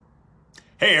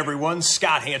Hey everyone,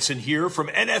 Scott Hansen here from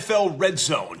NFL Red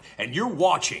Zone, and you're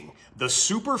watching the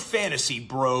Super Fantasy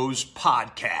Bros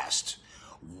podcast.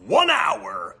 1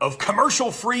 hour of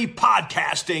commercial-free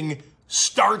podcasting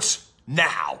starts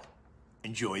now.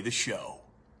 Enjoy the show.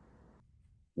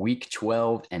 Week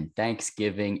 12 and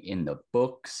Thanksgiving in the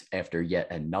books after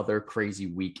yet another crazy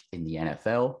week in the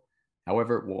NFL.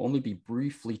 However, we'll only be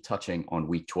briefly touching on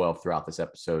Week 12 throughout this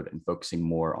episode and focusing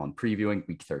more on previewing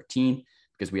Week 13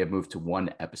 because we have moved to one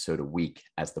episode a week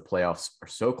as the playoffs are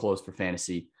so close for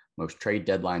fantasy. Most trade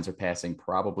deadlines are passing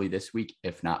probably this week,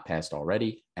 if not passed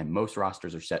already, and most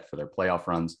rosters are set for their playoff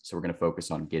runs. So we're going to focus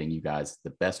on getting you guys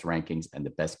the best rankings and the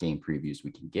best game previews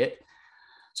we can get.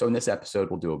 So in this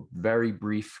episode, we'll do a very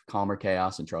brief Calm or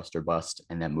Chaos and Trust or Bust,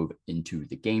 and then move into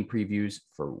the game previews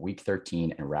for Week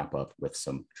 13 and wrap up with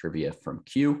some trivia from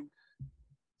Q.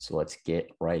 So let's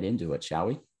get right into it, shall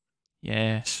we?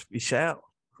 Yes, we shall.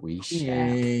 We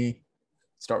shall.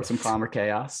 Start with some Calm or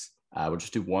Chaos. We'll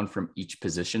just do one from each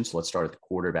position. So let's start at the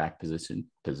quarterback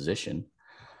position.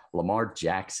 Lamar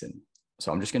Jackson.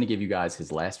 So I'm just going to give you guys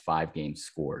his last 5 game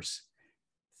scores.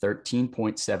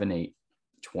 13.78,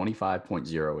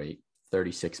 25.08,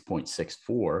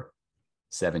 36.64,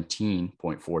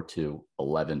 17.42,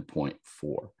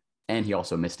 11.4. And he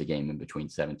also missed a game in between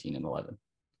 17 and 11.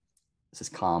 This is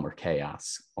Calm or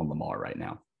Chaos on Lamar right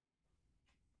now.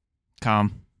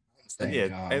 Calm.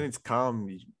 Yeah, I think it's calm.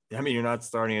 I mean, you're not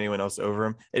starting anyone else over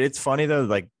him. And it's funny, though,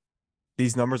 like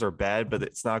these numbers are bad, but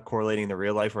it's not correlating to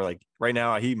real life where, like, right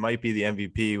now he might be the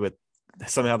MVP with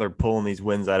somehow they're pulling these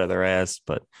wins out of their ass,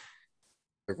 but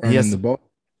he has the ball.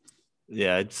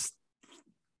 Yeah,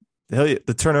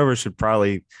 the turnovers should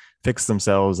probably fix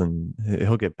themselves and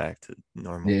he'll get back to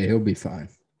normal. Yeah, he'll be fine.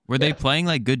 Were they playing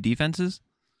like good defenses?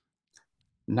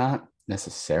 Not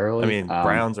necessarily. I mean,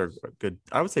 Browns are good.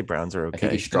 I would say Browns are okay. I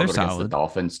think he struggled They're against solid. the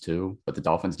Dolphins too, but the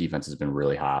Dolphins defense has been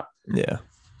really hot. Yeah.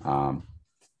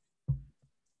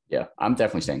 Yeah, I'm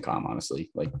definitely staying calm,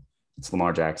 honestly. Like, it's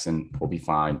Lamar Jackson. We'll be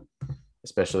fine,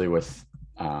 especially with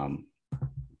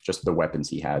just the weapons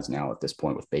he has now at this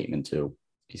point with Bateman too.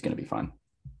 He's going to be fine.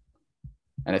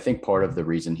 And I think part of the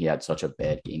reason he had such a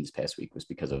bad game this past week was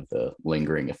because of the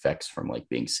lingering effects from like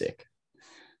being sick.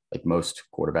 Like most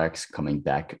quarterbacks coming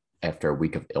back after a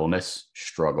week of illness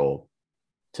struggle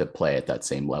to play at that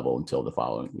same level until the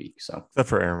following week. So Except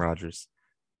for Aaron Rodgers.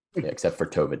 Yeah, except for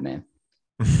Tovid, man.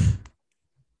 All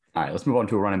right, let's move on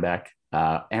to a running back.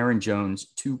 Aaron Jones,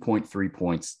 2.3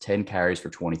 points, 10 carries for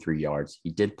 23 yards.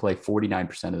 He did play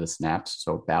 49% of the snaps,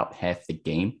 so about half the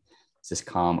game. Is this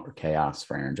calm or chaos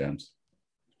for Aaron Jones?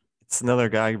 It's another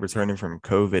guy returning from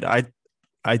COVID.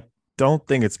 I don't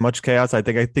think it's much chaos. I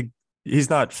think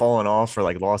he's not fallen off or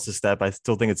like lost a step. I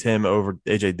still think it's him over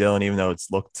AJ Dillon, even though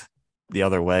it's looked the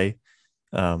other way.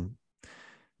 But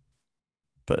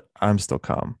I'm still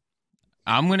calm.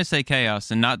 I'm going to say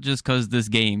chaos, and not just because this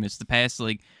game. It's the past, so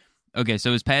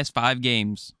his past 5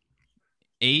 games,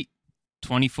 8,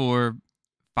 24,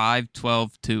 5,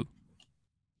 12, 2.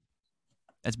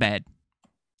 That's bad.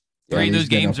 Yeah, 3 of those he's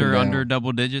been games up and are down. under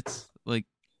double digits. Like,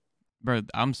 bro,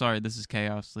 I'm sorry, this is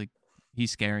chaos. Like,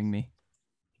 he's scaring me.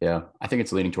 Yeah, I think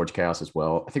it's leaning towards chaos as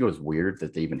well. I think it was weird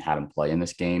that they even had him play in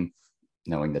this game,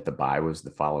 knowing that the bye was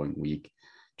the following week,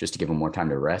 just to give him more time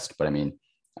to rest. But I mean,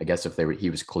 I guess if he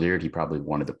was cleared, he probably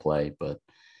wanted to play. But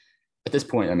at this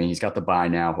point, I mean, he's got the bye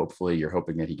now. Hopefully, you're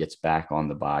hoping that he gets back on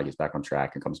the bye, gets back on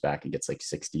track, and comes back and gets like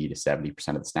 60 to 70%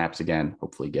 of the snaps again.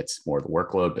 Hopefully, gets more of the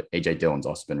workload. But AJ Dillon's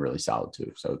also been really solid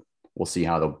too. So we'll see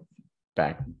how the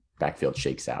backfield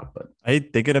shakes out. But I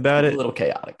hate thinking about it. A little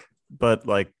chaotic. But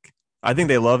like, I think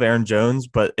they love Aaron Jones,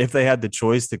 but if they had the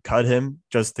choice to cut him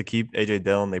just to keep AJ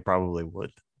Dillon, they probably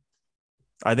would.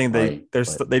 I think they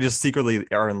just secretly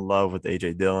are in love with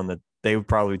AJ Dillon, that they would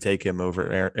probably take him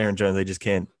over Aaron Jones. They just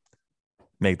can't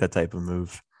make that type of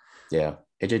move. Yeah,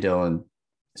 AJ Dillon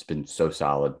has been so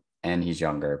solid, and he's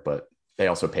younger, but they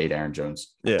also paid Aaron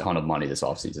Jones a ton of money this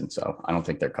offseason, so I don't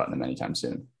think they're cutting him anytime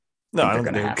soon. No, I don't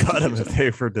think they're cut him if they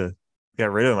were to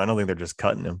get rid of him. I don't think they're just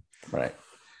cutting him. Right.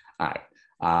 All right.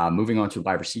 Moving on to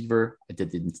wide receiver. I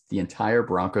did the entire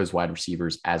Broncos wide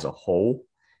receivers as a whole.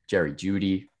 Jerry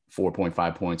Jeudy,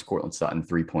 4.5 points. Cortland Sutton,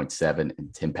 3.7.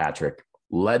 And Tim Patrick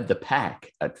led the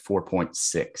pack at 4.6.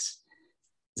 Is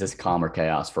this calm or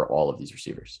chaos for all of these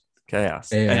receivers?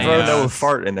 Chaos. Yeah. And throw Noah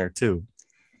Fart in there too.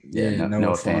 Yeah,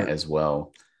 Noah Fant as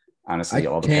well. Honestly,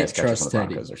 all the pass catchers on the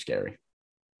Broncos are scary.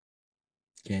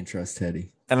 Can't trust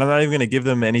Teddy. And I'm not even going to give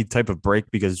them any type of break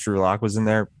because Drew Lock was in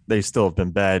there. They still have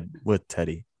been bad with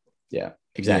Teddy. Yeah,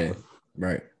 exactly. Yeah,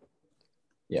 right.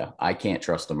 Yeah, I can't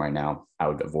trust them right now. I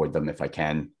would avoid them if I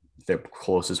can. The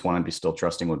closest one I'd be still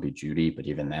trusting would be Judy, but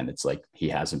even then, it's like he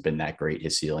hasn't been that great.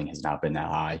 His ceiling has not been that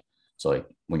high. So like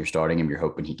when you're starting him, you're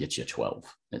hoping he gets you 12.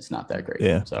 It's not that great.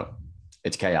 Yeah. So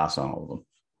it's chaos on all of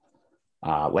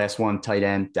them. Last one, tight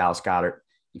end, Dallas Goedert.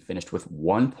 He finished with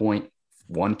 1 point,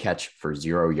 1 catch for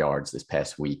 0 yards this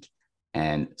past week.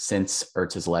 And since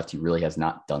Ertz has left, he really has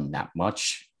not done that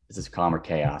much. This is calm or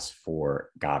chaos for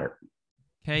Goddard.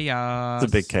 Chaos.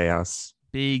 It's a big chaos.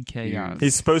 Big chaos.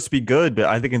 He's supposed to be good, but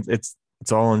I think it's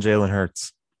all on Jalen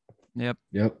Hurts. Yep.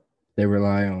 They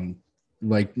rely on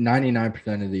like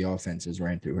 99% of the offenses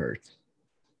ran through Hurts.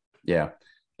 Yeah.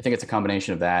 I think it's a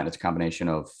combination of that. And it's a combination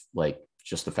of like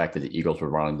just the fact that the Eagles were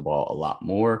running the ball a lot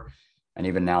more. And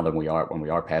even now when we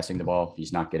are passing the ball,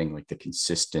 he's not getting like the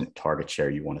consistent target share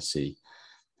you want to see.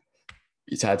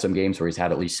 He's had some games where he's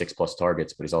had at least 6+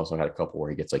 targets, but he's also had a couple where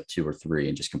he gets like 2 or 3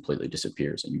 and just completely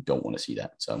disappears. And you don't want to see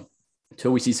that. So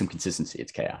until we see some consistency,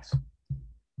 it's chaos.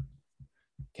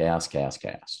 Chaos.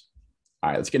 All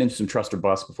right, let's get into some trust or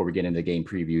bust before we get into game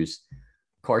previews.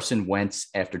 Carson Wentz,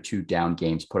 after 2 down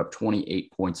games, put up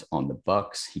 28 points on the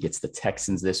Bucs. He gets the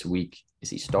Texans this week. Is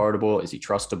he startable? Is he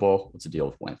trustable? What's the deal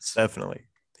with Wentz? Definitely.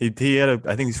 He had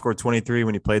I think he scored 23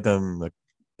 when he played them like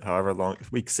however long,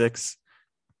 week 6.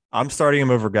 I'm starting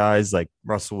him over guys like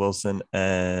Russell Wilson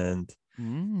and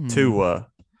Tua.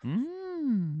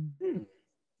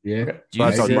 Yeah. Okay.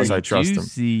 That's how much I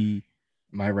trust him.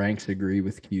 My ranks agree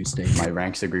with Q statement. My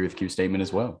ranks agree with Q statement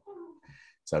as well.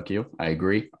 So Q, I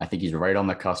agree. I think he's right on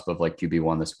the cusp of like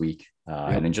QB1 this week.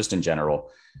 And then just in general,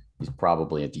 he's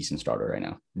probably a decent starter right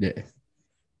now. Yeah.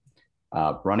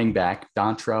 Running back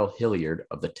Dontrell Hilliard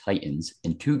of the Titans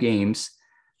in 2 games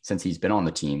since he's been on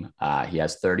the team. He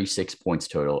has 36 points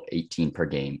total, 18 per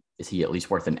game. Is he at least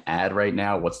worth an ad right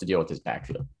now? What's the deal with his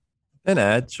backfield? An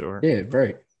ad, sure. Yeah,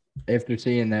 right. After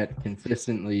seeing that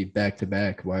consistently back to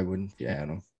back, why wouldn't I don't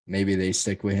know. Maybe they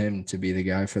stick with him to be the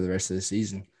guy for the rest of the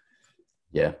season.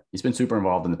 Yeah, he's been super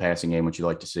involved in the passing game, which you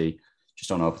like to see. Just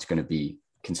don't know if it's going to be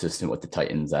consistent with the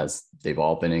Titans as they've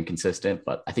all been inconsistent,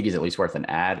 but I think he's at least worth an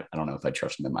ad. I don't know if I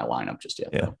trust him in my lineup just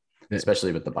yet, though.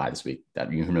 Especially with the bye this week.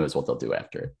 That who knows what they'll do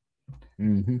after it.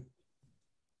 Mm-hmm.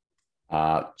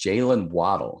 Jalen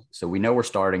Waddle. So we know we're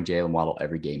starting Jalen Waddle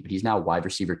every game, but he's now wide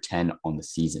receiver 10 on the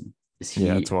season. Is he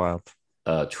it's wild.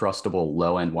 A trustable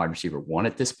low-end wide receiver 1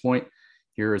 at this point?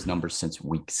 Here are his numbers since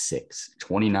week 6.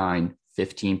 29,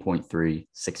 15.3,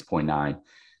 6.9,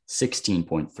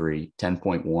 16.3,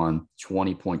 10.1,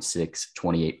 20.6,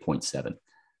 28.7.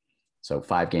 So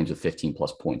 5 games with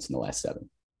 15+ points in the last 7.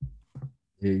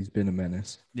 Yeah, he's been a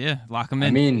menace. Yeah, lock him in.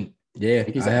 I mean, yeah,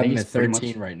 I have him he's at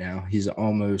 13 right now. He's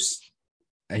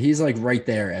like right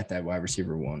there at that wide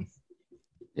receiver 1.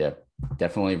 Yeah,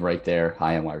 definitely right there.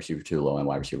 High end wide receiver 2, low end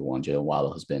wide receiver 1. Jalen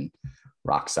Waddle has been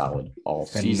rock solid all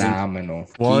season. Phenomenal.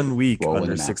 1 week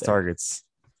under 6 targets.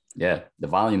 Yeah, the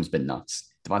volume's been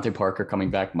nuts. Devontae Parker coming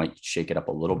back might shake it up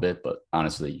a little bit, but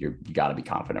honestly, you got to be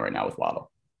confident right now with Waddle.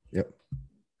 Yep.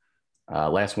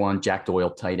 Last one, Jack Doyle,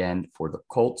 tight end for the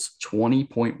Colts,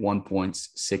 20.1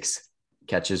 points, 6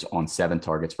 catches on 7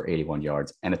 targets for 81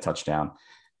 yards and a touchdown.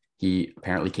 He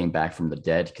apparently came back from the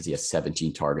dead because he has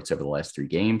 17 targets over the last 3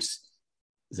 games.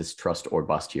 Is this trust or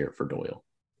bust here for Doyle?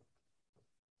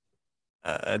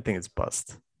 I think it's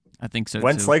bust. I think so.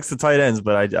 Wentz likes the tight ends,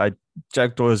 but I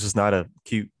Jack Doyle is just not a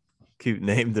cute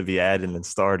name to be adding and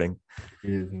starting.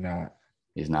 He is not.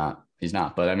 He's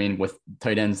not. But I mean, with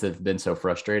tight ends that have been so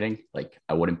frustrating, like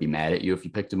I wouldn't be mad at you if you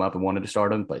picked him up and wanted to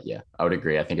start him. But yeah, I would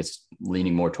agree. I think it's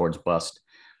leaning more towards bust.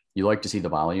 You like to see the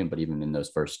volume, but even in the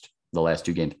last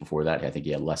 2 games before that, I think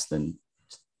he had less than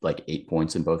like 8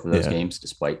 points in both of those games,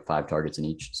 despite 5 targets in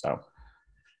each. So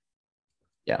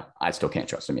yeah, I still can't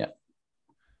trust him yet.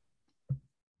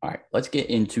 All right, let's get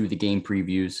into the game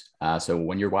previews. So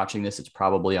when you're watching this, it's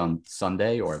probably on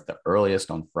Sunday or at the earliest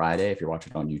on Friday if you're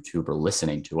watching on YouTube or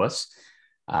listening to us.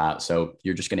 So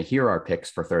you're just going to hear our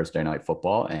picks for Thursday Night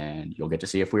Football, and you'll get to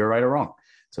see if we were right or wrong.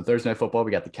 So Thursday Night Football,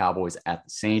 we got the Cowboys at the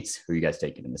Saints. Who are you guys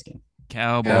taking in this game?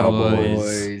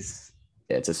 Cowboys.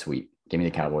 Yeah, it's a sweep. Give me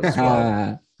the Cowboys as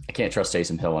well. I can't trust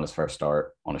Taysom Hill on his first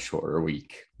start on a shorter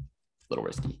week. A little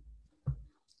risky.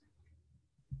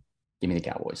 Give me the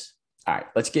Cowboys. All right,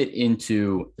 let's get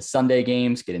into the Sunday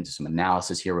games, get into some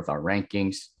analysis here with our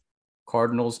rankings.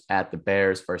 Cardinals at the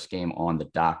Bears, first game on the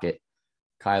docket.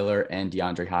 Kyler and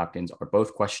DeAndre Hopkins are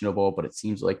both questionable, but it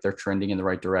seems like they're trending in the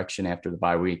right direction after the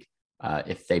bye week.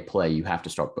 If they play, you have to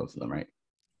start both of them, right?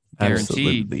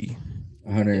 Guaranteed.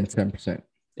 110%.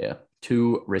 Yeah,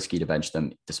 too risky to bench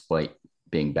them despite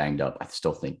being banged up. I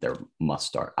still think they're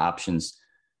must-start options.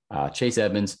 Chase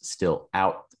Edmonds still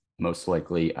out. Most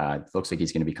likely, it looks like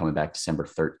he's going to be coming back December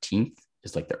 13th.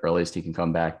 is like the earliest he can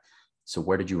come back. So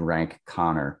where did you rank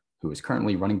Connor, who is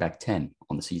currently running back 10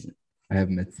 on the season? I have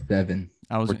him at 7.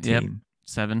 I was 14.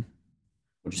 7.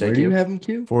 Would you say Where do you Q? have him,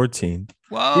 Q? 14.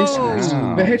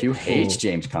 Whoa. Q hates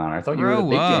James Conner. I thought you were the Grow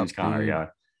big up, James Conner dude. guy.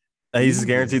 He's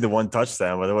guaranteed the one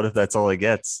touchdown, but what if that's all he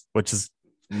gets? Which is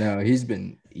No, he's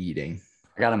been eating.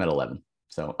 I got him at 11.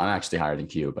 So I'm actually higher than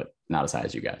Q, but not as high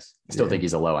as you guys. Still Yeah. think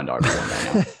he's a low end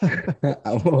RB1 right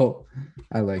now. Well,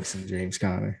 I like some James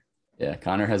Conner. Yeah,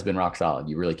 Connor has been rock solid.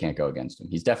 You really can't go against him.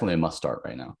 He's definitely a must start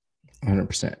right now.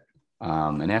 100%.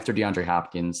 And after DeAndre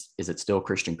Hopkins, is it still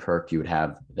Christian Kirk? You would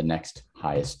have the next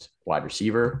highest wide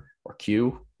receiver or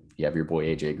Q? You have your boy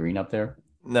AJ Green up there.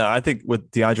 no. I think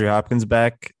with DeAndre Hopkins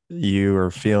back, you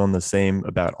are feeling the same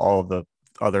about all of the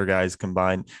other guys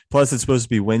combined. Plus, it's supposed to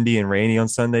be windy and rainy on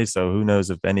Sunday, so who knows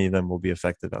if any of them will be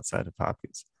effective outside of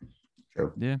Hopkins.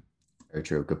 True. Yeah. Very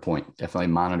true. Good point. Definitely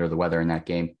monitor the weather in that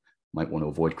game. Might want to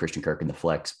avoid Christian Kirk in the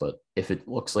flex, but if it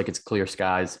looks like it's clear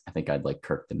skies, I think I'd like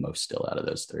Kirk the most still out of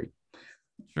those three.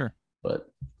 Sure. But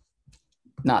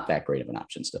not that great of an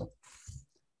option still.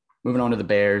 Moving on to the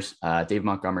Bears, Dave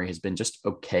Montgomery has been just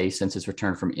okay since his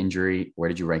return from injury. Where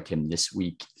did you rank him this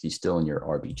week? Is he still in your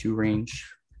RB2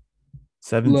 range?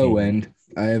 17. Low end.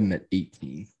 I have him at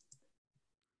 18.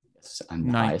 Yes, I'm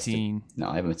the highest. 19. No,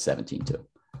 I have him at 17 too.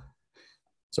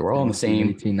 So we're all on the same.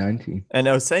 18, 19. And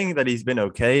I was saying that he's been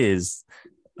okay is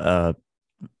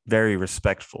very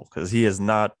respectful because he has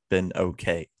not been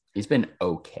okay. He's been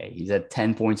okay. He's had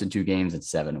 10 points in 2 games and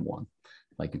 7-1.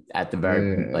 Like at the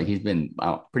very, like he's been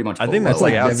pretty much. I think that's below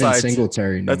like average. outside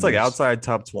Singletary. That's like numbers. outside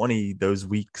top 20 those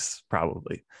weeks,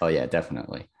 probably. Oh yeah,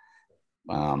 definitely.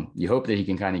 You hope that he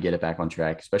can kind of get it back on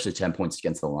track, especially 10 points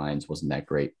against the Lions wasn't that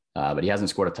great. But he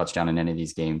hasn't scored a touchdown in any of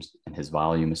these games, and his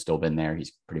volume has still been there.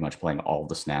 He's pretty much playing all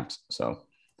the snaps. So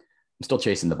I'm still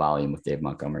chasing the volume with Dave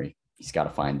Montgomery. He's got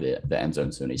to find the end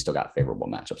zone soon. He's still got favorable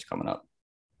matchups coming up.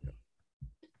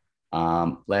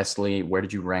 Lastly, where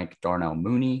did you rank Darnell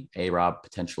Mooney? A-Rob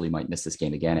potentially might miss this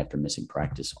game again after missing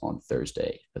practice on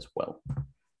Thursday as well.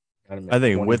 I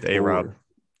think with A-Rob,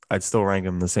 I'd still rank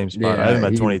him in the same spot. Yeah, I have him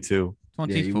at 22.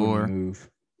 24.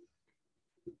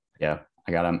 Yeah,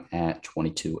 I got him at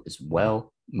 22 as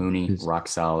well. Mooney, rock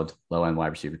solid, low end wide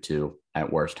receiver 2,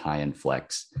 at worst, high end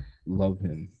flex. Love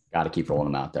him. Got to keep rolling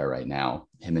him out there right now.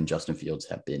 Him and Justin Fields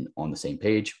have been on the same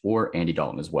page, or Andy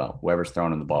Dalton as well. Whoever's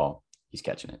throwing him the ball, he's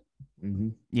catching it. Mm-hmm.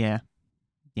 Yeah.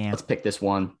 Yeah. Let's pick this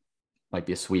one. Might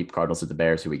be a sweep. Cardinals at the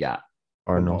Bears. Who we got?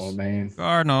 Cardinals. Oh, man.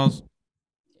 Cardinals.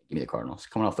 Give me the Cardinals.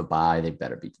 Coming off the bye, they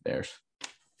better beat the Bears.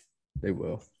 They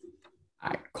will. All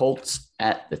right, Colts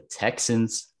at the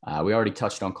Texans. We already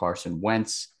touched on Carson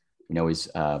Wentz. We know he's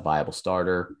a viable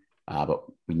starter, but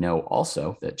we know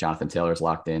also that Jonathan Taylor is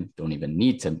locked in. Don't even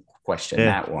need to question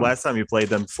that one. Last time you played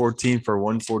them, 14 for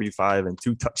 145 and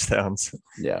 2 touchdowns.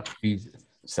 Yeah. Jesus.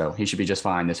 So he should be just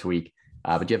fine this week.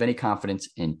 But do you have any confidence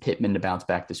in Pittman to bounce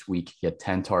back this week? He had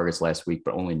 10 targets last week,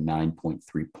 but only 9.3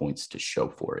 points to show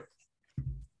for it.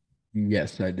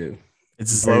 Yes, I do. It's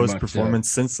his Very lowest much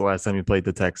performance since the last time he played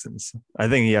the Texans. I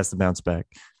think he has to bounce back.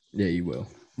 Yeah, you will.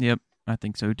 Yep. I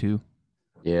think so too.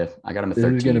 Yeah, I got him at This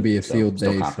 13. is going to be a so field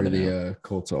still day for confident in him. the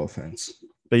Colts offense.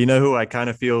 But you know who I kind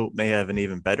of feel may have an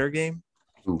even better game?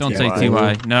 Ooh, Don't yeah. say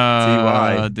T.Y. Ty.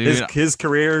 No, T.Y. dude. His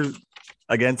career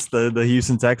against the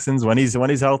Houston Texans when he's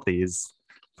healthy is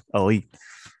elite.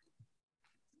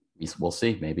 We'll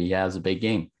see. Maybe he has a big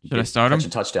game. He Should I did start him? catch a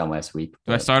touchdown last week.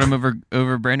 Do I but- start him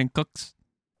over Brandon Cooks?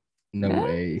 No Yeah.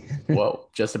 way. Well,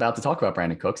 just about to talk about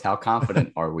Brandon Cooks. How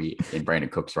confident are we in Brandon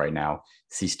Cooks right now?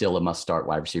 Is he still a must-start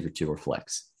wide receiver 2 or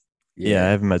flex? Yeah, I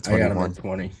have him at I got 21. him at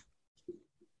 20.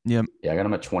 Yep. Yeah, I got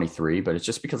him at 23, but it's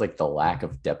just because like the lack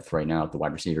of depth right now at the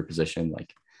wide receiver position.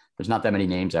 Like, there's not that many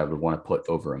names I would want to put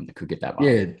over him that could get that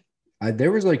volume. Yeah.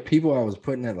 There was like people I was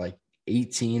putting at like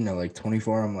 18 or like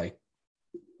 24. I'm like,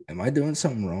 am I doing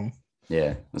something wrong?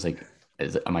 Yeah, I was like,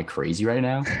 am I crazy right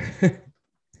now?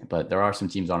 But there are some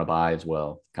teams on a bye as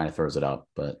well. Kind of throws it up,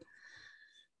 but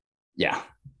yeah,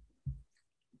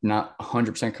 not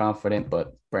 100% confident.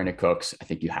 But Brandon Cooks, I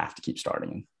think you have to keep starting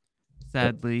him.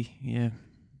 Sadly, yeah.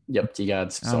 Yep,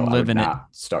 T-Gods. So I'm I would living it. not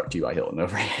start T.Y. Hilton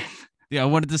over him. Yeah, I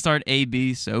wanted to start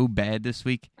AB so bad this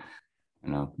week. I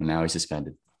know. And now he's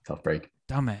suspended. Tough break.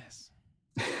 Dumbass.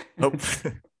 Oh.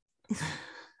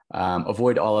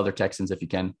 Avoid all other Texans if you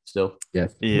can. Still,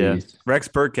 Yes. Yeah. please. Rex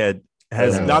Burkhead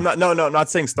has No. I'm not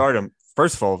saying start him.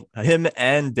 First of all, him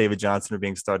and David Johnson are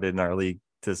being started in our league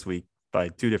this week by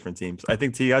 2 different teams. I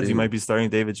think T-Gods, you Dude. might be starting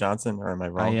David Johnson, or am I I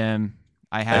wrong? am.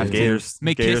 I And have to. Gators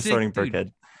McKissick, starting dude.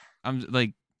 Burkhead. I'm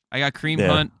like, I got Kareem Yeah.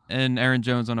 Hunt and Aaron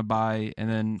Jones on a bye, and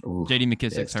then Ooh, JD yeah,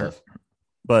 McKissick's it's hurt. tough.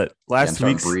 But I'm last 2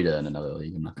 starting weeks, Breida in another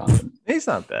league. I'm not confident. he's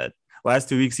not bad. Last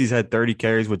 2 weeks, he's had 30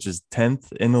 carries, which is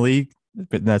 10th in the league.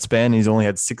 In that span, he's only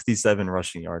had 67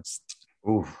 rushing yards.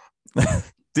 Ooh,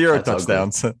 0 That's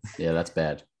touchdowns. yeah, that's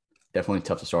bad. Definitely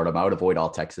tough to start him. I would avoid all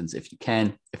Texans if you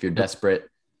can. If you're desperate,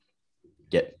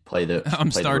 play the. I'm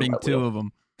play starting the 2 of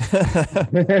them.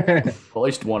 At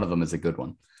least one of them is a good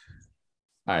one.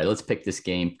 All right, let's pick this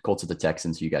game. Colts at the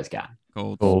Texans. Who you guys got?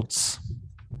 Colts.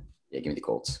 Yeah, give me the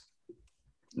Colts.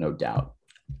 No doubt.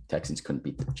 Texans couldn't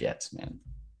beat the Jets, man.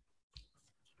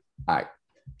 All right.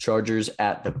 Chargers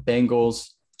at the Bengals.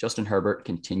 Justin Herbert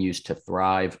continues to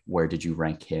thrive. Where did you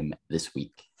rank him this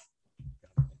week?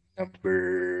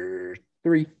 Number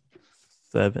 3.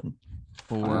 7.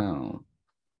 4. Oh,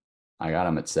 I got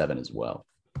him at 7 as well.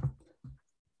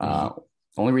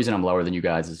 Only reason I'm lower than you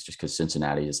guys is just because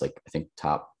Cincinnati is like, I think,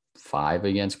 top 5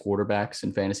 against quarterbacks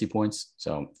in fantasy points.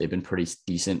 So they've been pretty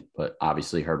decent, but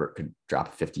obviously Herbert could drop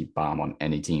a 50 bomb on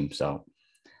any team. So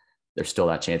there's still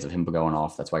that chance of him going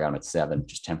off. That's why I got him at 7,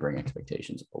 just tempering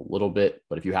expectations a little bit.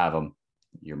 But if you have him,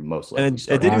 you're most likely and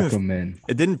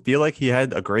it didn't feel like he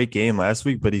had a great game last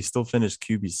week, but he still finished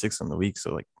QB6 on the week.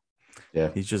 So like, yeah,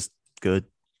 he's just good.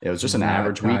 It was just an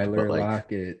average week, but like,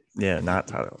 Lockett. Yeah, not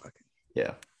Tyler Lockett.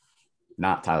 Yeah,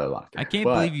 not Tyler Lockett. I can't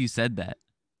believe you said that.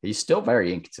 He's still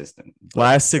very inconsistent.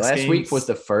 Last week was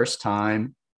the first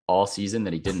time all season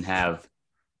that he didn't have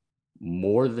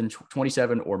more than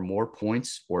 27 or more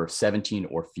points or 17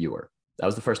 or fewer. That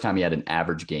was the first time he had an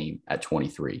average game at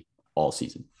 23 all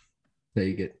season.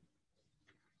 Take it.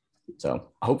 So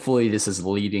hopefully this is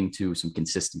leading to some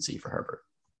consistency for Herbert.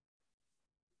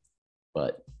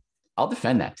 But I'll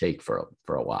defend that take for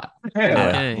a while.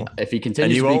 Okay. If he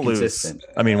continues to be consistent.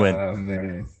 I mean, win.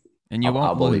 Man. And you won't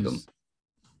I'll believe him.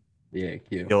 Yeah,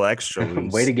 cute. He'll extra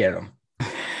lose. Way to get him.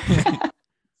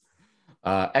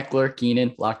 Eckler,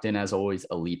 Keenan, locked in as always,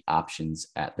 elite options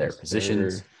at their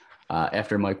positions.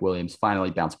 After Mike Williams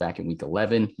finally bounced back in week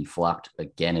 11, he flopped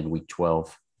again in week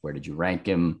 12. Where did you rank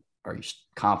him? Are you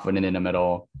confident in him at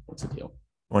all? What's the deal?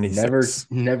 26.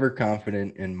 Never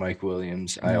confident in Mike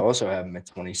Williams. I also have him at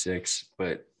 26,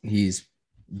 but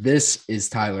this is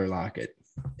Tyler Lockett.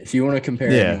 If you want to compare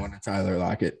anyone to Tyler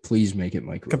Lockett, please make it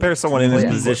Mike Williams. Compare someone in his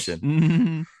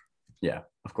position. Yeah,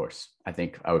 of course. I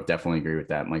think I would definitely agree with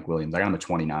that. Mike Williams, I got him at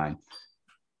 29.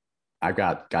 I've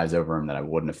got guys over him that I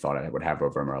wouldn't have thought I would have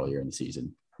over him earlier in the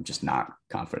season. I'm just not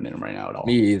confident in him right now at all.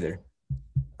 Me either.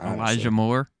 Elijah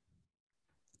Moore.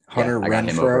 Hunter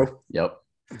Renfrow. Yep.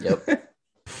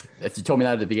 If you told me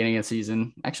that at the beginning of the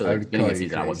season, actually, at the beginning of the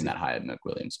season, I wasn't that high at Mike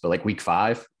Williams. But like week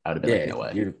 5, I would have been like, no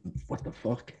way. What the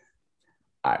fuck?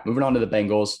 All right, moving on to the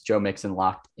Bengals. Joe Mixon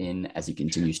locked in as he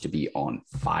continues to be on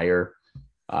fire.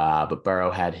 But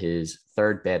Burrow had his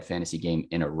 3rd bad fantasy game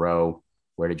in a row.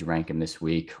 Where did you rank him this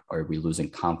week? Are we losing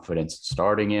confidence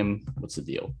starting him? What's the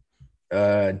deal?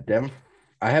 I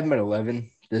have him at 11.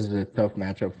 This is a tough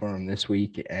matchup for him this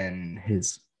week, and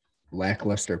his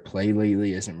lackluster play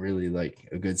lately isn't really like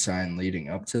a good sign leading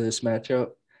up to this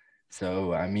matchup.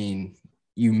 So, I mean,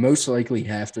 you most likely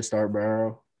have to start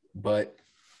Burrow, but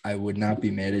I would not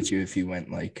be mad at you if you went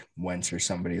like Wentz or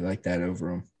somebody like that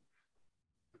over him.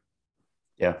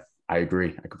 Yeah, I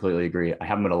agree. I completely agree. I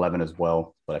have him at 11 as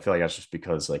well, but I feel like that's just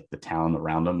because like the talent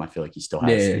around him, I feel like he still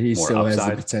has more upside. Has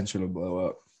the potential to blow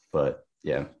up. But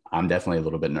yeah, I'm definitely a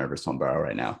little bit nervous on Burrow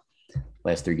right now.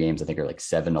 Last 3 games, I think, are like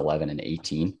 7, 11, and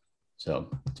 18.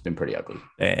 So it's been pretty ugly.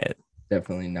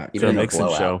 Definitely not. Even in a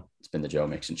blowout, it's been the Joe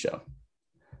Mixon show.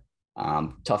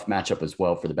 Tough matchup as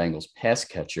well for the Bengals pass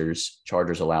catchers.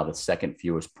 Chargers allow the 2nd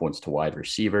fewest points to wide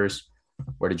receivers.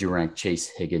 Where did you rank Chase,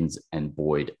 Higgins, and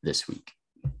Boyd this week?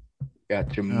 Got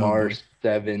Jamar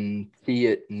 7, T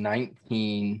at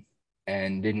 19,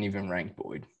 and didn't even rank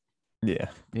Boyd. Yeah,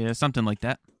 something like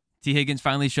that. T. Higgins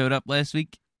finally showed up last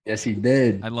week. Yes, he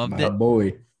did. I loved My it.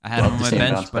 boy. I had him on my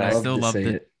bench, but I still loved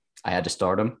it. I had to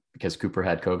start him because Cooper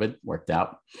had COVID. Worked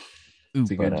out.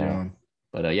 It's a good job.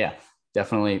 But yeah,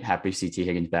 definitely happy to see T.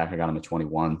 Higgins back. I got him at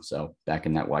 21, so back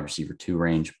in that wide receiver 2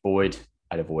 range. Boyd,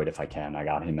 I'd avoid if I can. I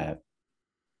got him at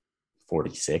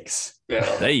 46.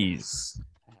 Days.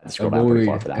 Scroll down pretty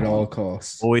far for that at one. all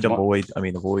costs. Avoid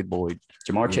Boyd.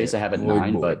 Jamar Chase, I have at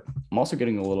 9, but I'm also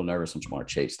getting a little nervous on Jamar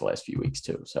Chase the last few weeks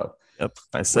too. So,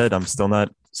 I said I'm still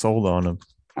not sold on him.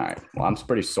 All right. Well, I'm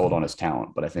pretty sold on his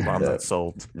talent, but I think I'm not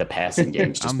sold. The passing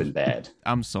game's just been bad.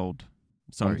 I'm sold.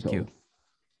 Sorry, Q.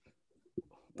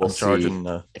 We'll I'm charging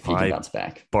the if he can bounce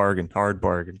back. Hard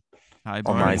bargain. High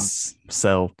On my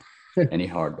sell. Any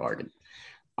hard bargain.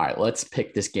 All right, let's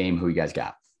pick this game. Who you guys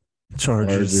got?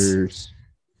 Chargers.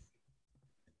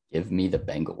 Give me the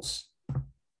Bengals.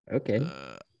 Okay.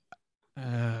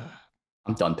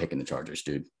 I'm done picking the Chargers,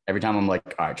 dude. Every time I'm like,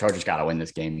 all right, Chargers got to win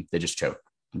this game. They just choke.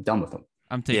 I'm done with them.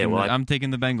 I'm taking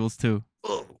the Bengals too.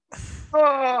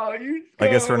 I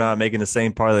guess we're not making the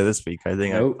same parlay this week. I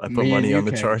think Nope, I put me and money you on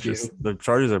the can't Chargers. do. The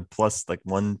Chargers are plus like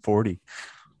 140.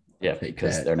 Yeah, Take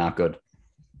because that. they're not good.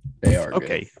 They are good.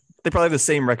 Okay. They probably have the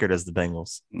same record as the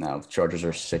Bengals. No, the Chargers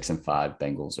are 6-5.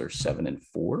 Bengals are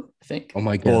 7-4, I think. Oh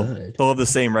my Well, god. they'll have the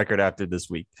same record after this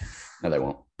week. No, they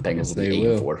won't. Bengals will They be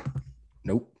will. 8-4.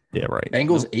 Nope. Yeah, right.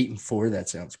 Bengals 8-4. That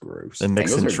sounds gross. And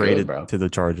Mixon Bengals are good, traded bro. to the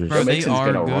Chargers. Bro, they Mixon's are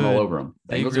gonna run all good. over them.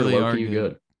 They Bengals really are are low-key good.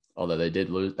 good. Although they did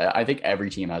lose. I think every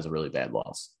team has a really bad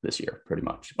loss this year, pretty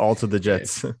much. All to the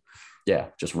Jets. Yeah,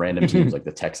 just random teams like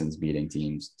the Texans beating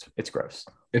teams. It's gross.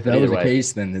 If But that either was the way-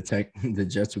 case, then the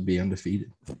Jets would be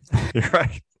undefeated. You're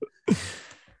right. All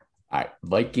right,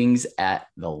 Vikings at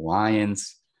the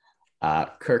Lions.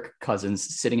 Kirk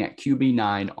Cousins sitting at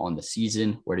QB9 on the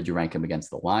season. Where did you rank him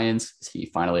against the Lions? Is he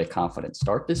finally a confident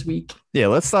start this week? Yeah,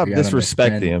 let's stop We got him at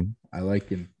disrespecting 10. him. I like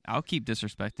him. I'll keep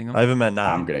disrespecting him. I have him at I'm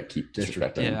 9. gonna keep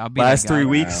disrespecting him. Yeah, I'll be Last that guy. 3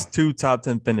 weeks, Wow. 2 top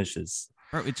 10 finishes.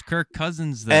 Bro, it's Kirk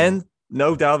Cousins though. And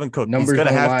no Dalvin Cook. Numbers He's going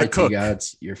to don't have lie to cook. you,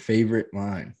 guys. Your favorite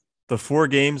line. The 4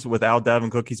 games without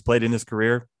Dalvin Cook he's played in his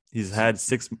career, he's had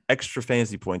 6 extra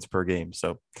fantasy points per game.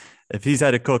 So if he's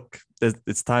had to cook,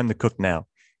 it's time to cook now.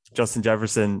 Justin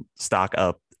Jefferson, stock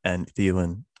up, and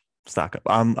Thielen, stock up.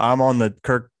 I'm on the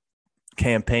Kirk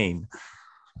campaign.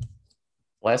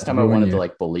 Last time I Ruin wanted you. to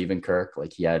like believe in Kirk,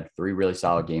 like he had 3 really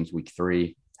solid games week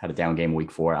 3, had a down game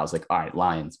week 4. I was like, all right,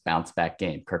 Lions, bounce back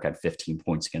game. Kirk had 15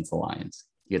 points against the Lions.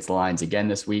 He gets the Lions again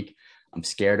this week. I'm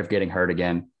scared of getting hurt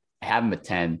again. I have him at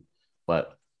 10,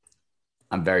 but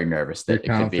I'm very nervous that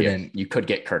You're confident. you could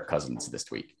get Kirk Cousins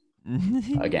this week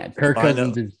again. Kirk I know.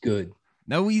 Cousins is good.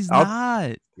 No, he's I'll-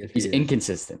 not. Yes, He's he is.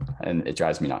 inconsistent, and it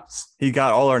drives me nuts. He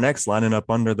got all our necks lining up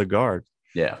under the guard.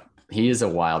 Yeah, he is a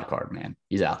wild card, man.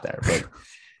 He's out there. But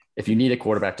if you need a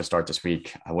quarterback to start this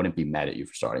week, I wouldn't be mad at you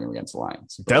for starting him against the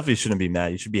Lions. But Definitely shouldn't be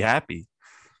mad. You should be happy.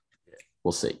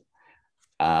 we'll see.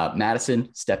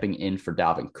 Madison stepping in for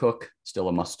Dalvin Cook, still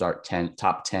a must-start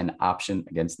top 10 option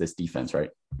against this defense, right?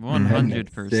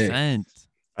 100%.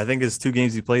 I think his 2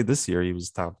 games he played this year, he was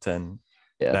top 10.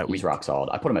 Yeah, That he's week. rock solid.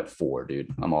 I put him at 4,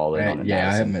 dude. I'm all in on him. Yeah,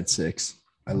 I have Madison. him at 6.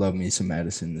 I love me some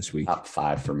Madison this week. Top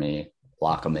 5 for me.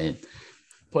 Lock him in.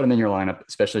 Put him in your lineup,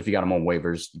 especially if you got him on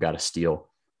waivers. You got to steal.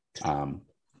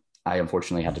 I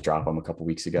unfortunately had to drop him a couple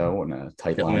weeks ago in a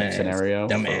tight lineup Dumbass. scenario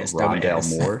Dumbass. for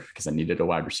Rondale Moore because I needed a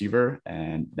wide receiver,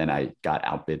 and then I got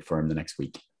outbid for him the next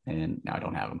week, and now I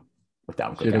don't have him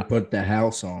without Should have put the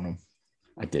house on him.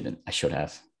 I didn't. I should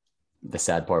have. The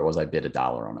sad part was I bid $1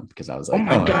 on him because I was like, Oh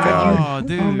my my God. Oh,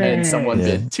 dude. And someone Yeah.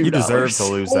 bid $2. You deserve to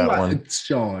lose that one.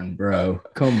 Sean, bro.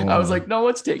 Come on. I was like, no,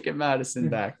 let's take it Madison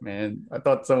back, man. I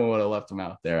thought someone would have left him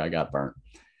out there. I got burnt.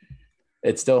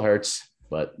 It still hurts,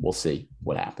 but we'll see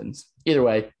what happens. Either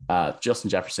way, Justin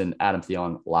Jefferson, Adam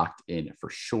Thielen locked in for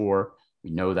sure.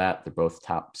 We know that they're both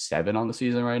top 7 on the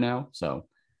season right now. So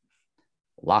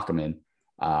lock them in.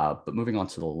 But moving on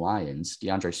to the Lions,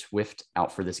 DeAndre Swift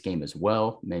out for this game as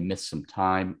well. May miss some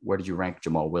time. Where did you rank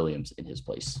Jamal Williams in his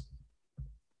place?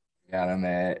 got him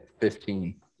at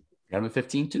 15. Got him at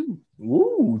 15 too.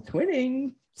 Woo,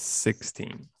 twinning.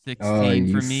 16. 16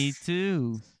 you for me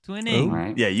too. Twinning. All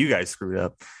right. Yeah, you guys screwed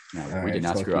up. No, All we right, did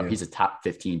not fuck screw up. you. He's a top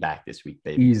 15 back this week,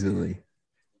 baby. Easily.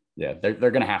 Yeah, they're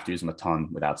going to have to use him a ton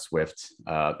without Swift.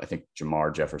 I think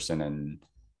Jamar Jefferson and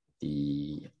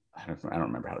I don't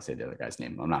remember how to say the other guy's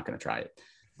name. I'm not going to try it.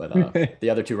 But the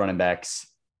other 2 running backs,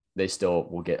 they still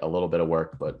will get a little bit of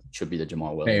work, but should be the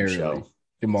Jamal Williams Barely. show.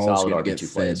 Jamal's Solid going to get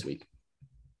RB2 play fed. this week.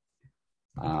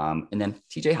 And then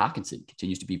TJ Hawkinson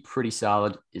continues to be pretty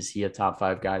solid. Is he a top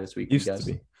 5 guy this week? Used you guys?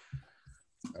 to be.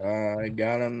 I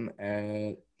got him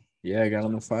at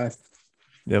 5.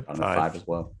 Yep. I'm at 5 as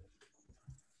well.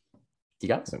 You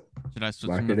guys? Should I switch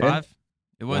Lock him to it in. 5?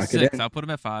 It was Lock it 6. in. I'll put him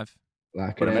at 5.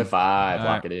 Lock Put it him in. at 5. All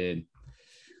Lock right. it in.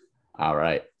 All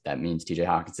right. That means TJ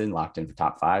Hawkinson locked in for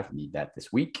top 5. Need that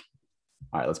this week.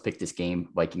 All right. Let's pick this game.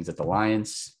 Vikings at the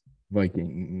Lions.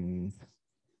 Vikings.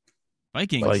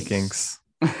 Vikings.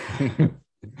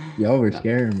 Y'all were No.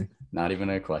 scaring me. Not even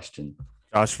a question.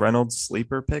 Josh Reynolds,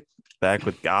 sleeper pick, back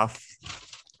with Goff,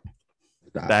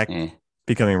 Stop. back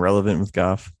becoming relevant with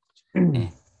Goff.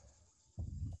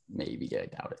 Maybe. I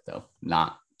doubt it, though.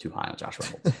 Not too high on Josh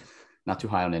Reynolds. Not too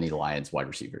high on any Lions wide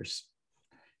receivers.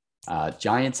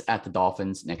 Giants at the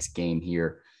Dolphins. Next game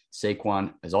here.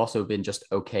 Saquon has also been just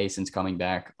okay since coming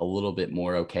back. A little bit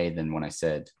more okay than when I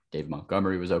said Dave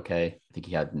Montgomery was okay. I think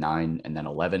he had 9 and then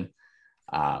 11.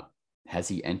 Has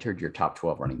he entered your top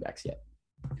 12 running backs yet?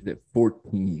 He's at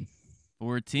 14.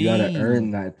 14. You gotta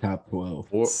earn that top 12.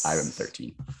 I am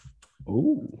 13.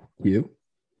 Ooh, you?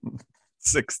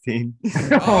 16.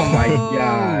 Oh my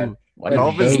God. Why do you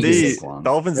Dolphins hate D. Saquon?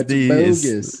 Dolphins That's D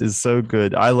bogus. is so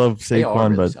good. I love They are Saquon,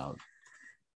 really but solid.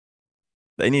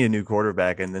 they need a new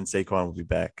quarterback, and then Saquon will be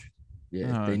back.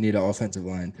 Yeah, they need an offensive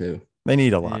line too. They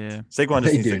need a lot. Yeah. Saquon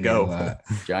just They needs do to need go. a lot.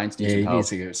 Giants need Yeah, some he help. needs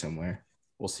to go somewhere.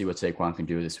 We'll see what Saquon can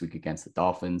do this week against the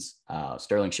Dolphins.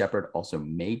 Sterling Shepard also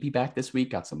may be back this week.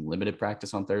 Got some limited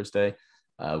practice on Thursday.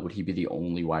 Would he be the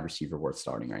only wide receiver worth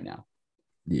starting right now?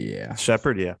 Yeah,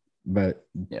 Shepard, yeah. but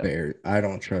Yeah. I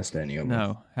don't trust any of them.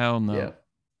 No, hell no. Yeah.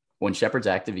 When Shepard's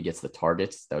active, he gets the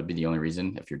targets. That would be the only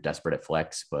reason if you're desperate at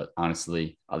flex. But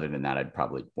honestly, other than that, I'd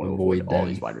probably want to avoid all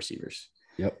these wide receivers.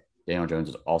 Yep. Daniel Jones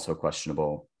is also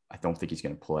questionable. I don't think he's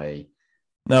going to play.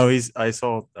 No, I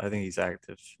think he's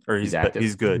active. Or he's active?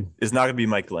 He's good. It's not going to be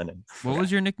Mike Glennon. What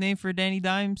was your nickname for Danny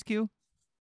Dimes, Q?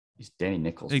 He's Danny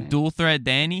Nichols. Like man. dual threat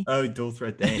Danny? Oh, dual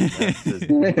threat Danny.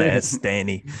 That's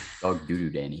Danny. Dog doo-doo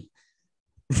Danny.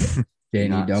 Danny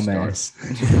not dumbass.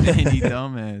 Danny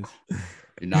dumbass.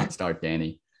 Do not start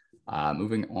Danny.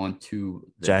 Moving on to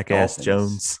the Jackass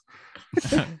Dolphins.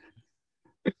 Jones.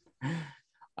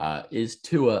 Is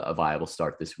Tua a viable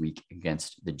start this week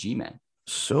against the G-Men?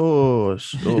 Sure.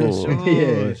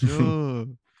 Yeah. Sure.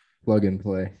 Plug and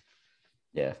play.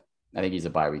 Yeah, I think he's a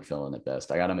bye week fill-in at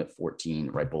best. I got him at 14,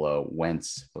 right below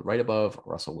Wentz, but right above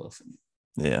Russell Wilson.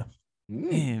 Yeah.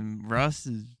 Damn, Russ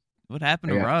is. What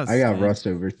happened to Russ? I got man? Russ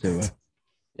over Tua.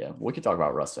 Yeah, we could talk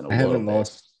about Russ in a I little haven't bit.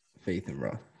 lost faith in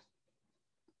Russ.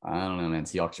 I don't know, man.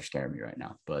 Seahawks are scaring me right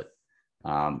now. But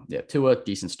yeah, Tua,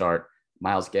 decent start.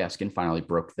 Myles Gaskin finally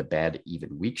broke the bad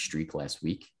even week streak last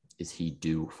week. Is he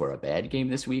due for a bad game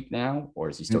this week now, or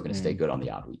is he still going to stay good on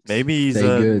the odd weeks? Maybe he's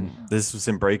good. This was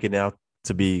him breaking out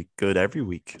to be good every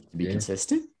week. To be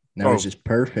consistent? Now he's just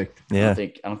perfect. Yeah.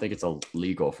 I don't think it's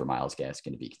illegal for Myles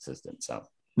Gaskin to be consistent. So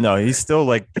No, he's still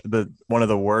like one of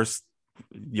the worst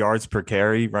yards per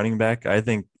carry running back. I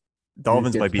think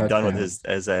Dolphins might be done with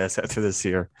his ass after this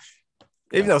year.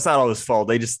 Even though it's not all his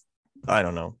fault. I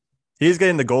don't know. He's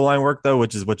getting the goal line work though,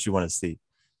 which is what you want to see.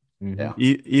 Yeah.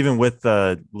 Even with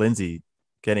Lindsey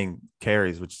getting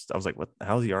carries, which I was like,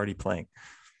 how's he already playing?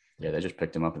 Yeah, they just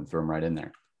picked him up and threw him right in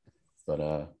there.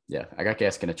 But yeah, I got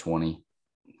Gaskin at 20,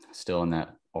 still in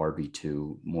that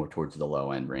RB2, more towards the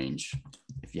low end range.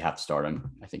 If you have to start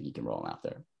him, I think you can roll him out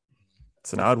there.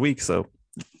 It's an odd week, so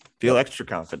feel extra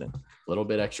confident. A little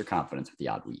bit extra confidence with the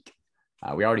odd week.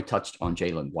 We already touched on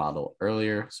Jalen Waddle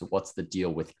earlier. So what's the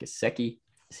deal with Gesicki?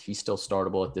 Is he still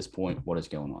startable at this point? What is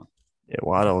going on? Yeah,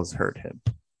 Waddle has hurt him.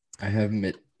 I have him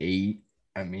at 8.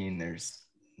 I mean, there's.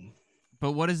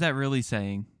 But what is that really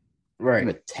saying? Right. I'm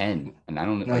at 10, and I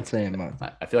don't Not saying much.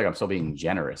 I feel like I'm still being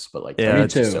generous, but like, Yeah,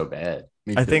 it's just so bad.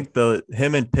 I think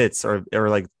him and Pitts are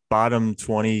like bottom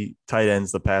 20 tight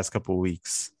ends the past couple of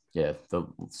weeks. Yeah,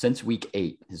 since week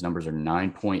 8, his numbers are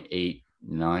 9.8,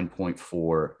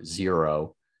 9.4,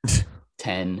 0,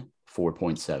 10,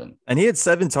 4.7. And he had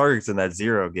 7 targets in that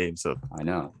 0 game. So I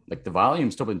know. Like the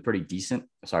volume's still been pretty decent,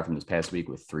 aside from this past week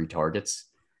with 3 targets.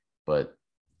 But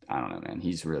I don't know, man.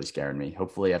 He's really scaring me.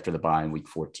 Hopefully after the bye in week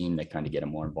 14, they kind of get him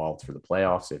more involved for the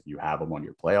playoffs if you have him on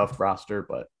your playoff roster.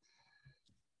 But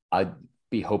I'd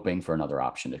be hoping for another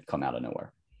option to come out of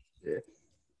nowhere. Yeah.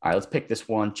 All right, let's pick this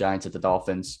one. Giants at the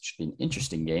Dolphins. Should be an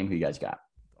interesting game. Who you guys got?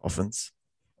 Dolphins.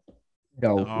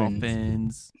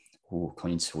 Dolphins. Ooh,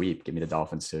 clean sweep. Give me the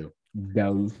Dolphins too.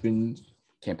 Dolphins.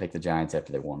 Can't pick the Giants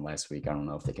after they won last week. I don't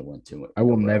know if they can win 2. I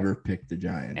will never pick the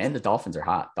Giants. And the Dolphins are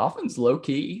hot. Dolphins low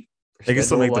key. They can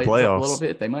still make the playoffs. A little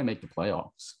bit. They might make the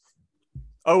playoffs.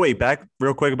 Oh, wait, back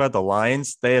real quick about the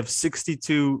Lions. They have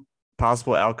 62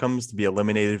 possible outcomes to be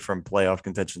eliminated from playoff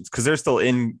contentions because they're still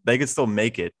in. They could still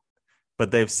make it,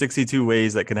 but they have 62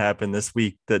 ways that can happen this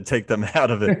week that take them out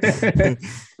of it.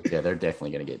 Yeah, they're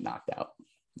definitely going to get knocked out.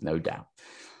 No doubt.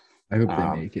 I hope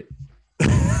they make it.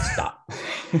 Stop.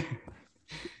 All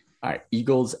right,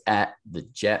 Eagles at the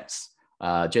Jets.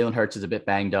 Jalen Hurts is a bit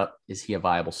banged up. Is he a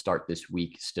viable start this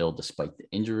week still despite the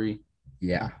injury?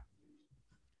 Yeah.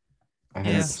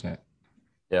 100%.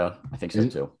 Yeah, I think so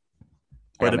too.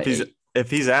 But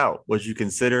if he's out, would you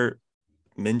consider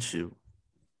Minshew?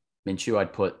 Minshew,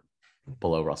 I'd put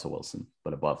below Russell Wilson,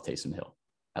 but above Taysom Hill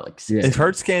at like 6. Yeah. If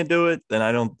Hurts can't do it, then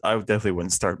I definitely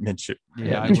wouldn't start Minshew.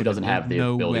 Yeah, Minshew doesn't have the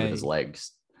ability with his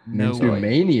legs. No Minshew way.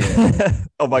 mania.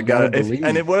 Oh my God.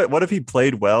 believe. What if he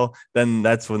played well? Then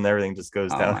that's when everything just goes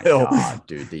downhill. My God,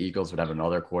 dude. The Eagles would have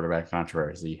another quarterback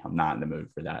controversy. I'm not in the mood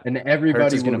for that. And Hurts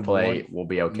everybody is going to would play. want We'll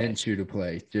be okay. Minshew to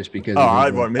play just because. Oh,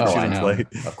 I'd want I Minshew to know. play.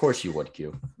 Of course you would,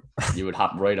 Q. You would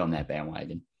hop right on that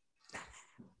bandwagon.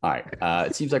 All right.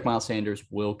 It seems like Miles Sanders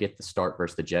will get the start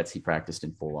versus the Jets. He practiced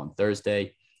in full on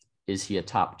Thursday. Is he a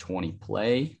top 20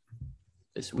 play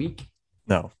this week?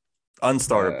 No.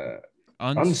 Unstartable.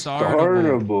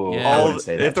 Unstartable. Yeah. All if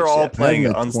they're all playing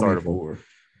unstartable.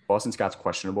 Boston Scott's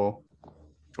questionable.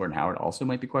 Jordan Howard also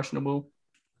might be questionable.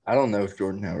 I don't know if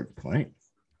Jordan Howard's playing.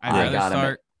 I'd rather got him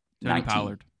start at Tony 19.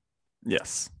 Pollard.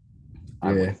 Yes.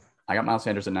 Yeah. I got Miles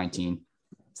Sanders at 19.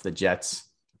 It's the Jets.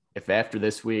 If after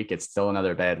this week it's still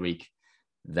another bad week,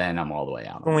 then I'm all the way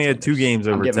out. Only had 2 games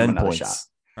over 10 points. Shot.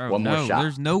 Bro, One more shot.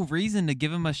 There's no reason to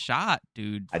give him a shot,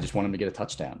 dude. I just want him to get a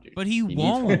touchdown, dude. But he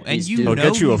won't, and you He'll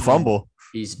know get you a he fumble.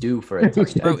 He's due for a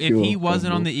touchdown. Bro, if he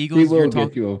wasn't on the Eagles, he will you're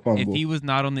get you a fumble. if he was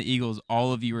not on the Eagles,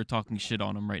 all of you are talking shit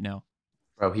on him right now.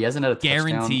 Bro, he hasn't had a touchdown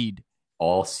Guaranteed.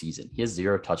 all season. He has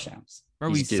 0 touchdowns. Bro,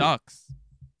 He's he due. sucks.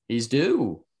 He's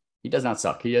due. He does not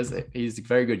suck. He's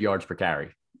very good yards per carry.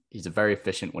 He's very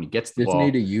efficient when he gets the Just ball.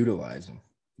 need to utilize him.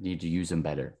 Need to use him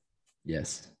better.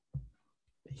 Yes.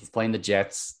 He's playing the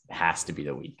Jets. Has to be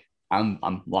the week. I'm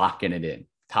locking it in.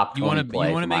 Top 20 You want play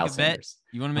to for make Miles a bet? Sanders.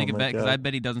 You want to make Oh a my bet? Because God. I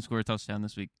bet he doesn't score a touchdown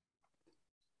this week.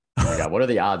 Oh my God, what are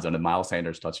the odds on a Miles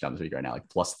Sanders touchdown this week right now? Like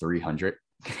plus 300.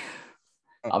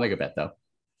 I'll make a bet though.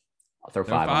 I'll throw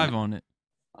Throw 5 on it.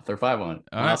 I'll throw 5 on it.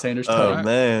 All Miles right. Sanders Oh, toe.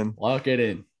 man. Lock it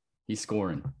in. He's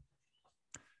scoring.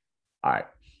 All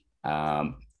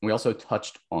right. We also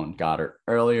touched on Goddard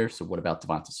earlier. So what about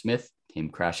Devonta Smith? Came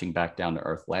crashing back down to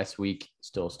earth last week.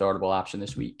 Still a startable option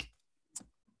this week.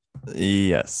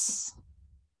 Yes.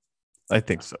 I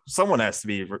think so. Someone has to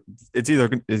be. It's either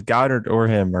is Goddard or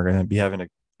him are going to be having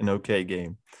an okay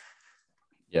game.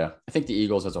 Yeah, I think the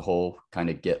Eagles as a whole kind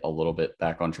of get a little bit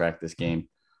back on track this game.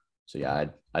 So yeah,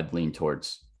 I'd lean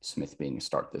towards Smith being a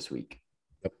start this week.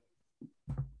 Yep.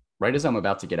 Right as I'm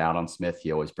about to get out on Smith,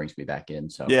 he always brings me back in.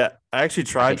 So Yeah, I actually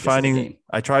tried finding.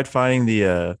 I tried finding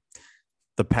the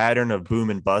pattern of boom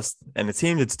and bust, and it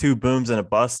seems it's 2 booms and a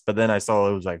bust. But then I saw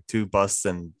it was like 2 busts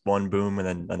and 1 boom, and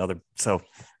then another. So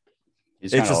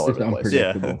he's it's kind of all just over the place.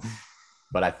 unpredictable. Yeah.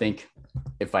 But I think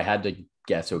if I had to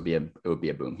guess, it would be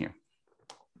a boom here.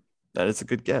 That is a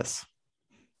good guess.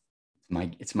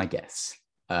 It's my guess.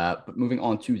 But moving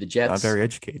on to the Jets. Not very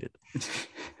educated.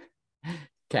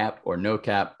 Cap or no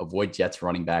cap, avoid Jets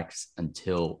running backs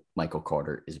until Michael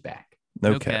Carter is back.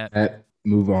 No cap.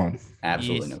 Move on.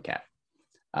 Absolutely Yes. no cap.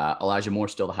 Elijah Moore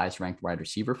still the highest ranked wide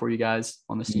receiver for you guys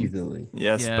on the team. Easily.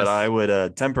 Yes, Yes. but I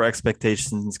would temper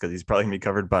expectations because he's probably going to be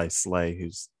covered by Slay,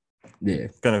 who's Yeah.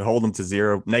 going to hold him to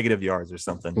 0 negative yards or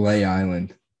something. Play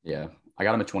Island. Yeah, I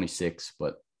got him at 26,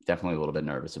 but definitely a little bit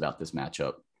nervous about this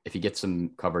matchup. If he gets some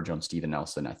coverage on Steven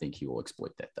Nelson, I think he will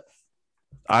exploit that though.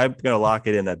 I'm going to lock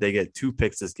it in that they get 2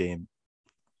 picks this game.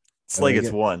 Slay they gets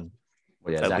get- 1.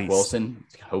 Well, yeah, At Zach least. Wilson,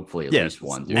 hopefully at Yeah, least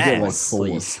 1. we get like 4.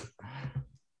 Please.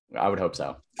 I would hope so.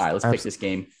 All right, let's pick this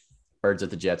game. Birds at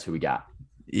the Jets. Who we got?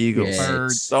 Eagles. Yeah.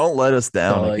 Birds. Don't let us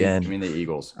down Sorry. Give again. me the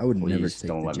Eagles. I would Please never take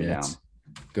don't the let me Jets. down.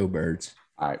 Go Birds.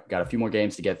 All right, got a few more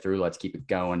games to get through. Let's keep it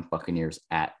going. Buccaneers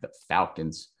at the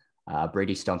Falcons.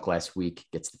 Brady stunk last week.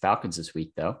 Gets the Falcons this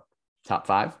week, though. Top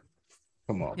 5?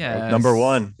 Come on. Yeah. bro. Number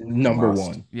 1. Number Must.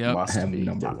 1. Yep. Must Have be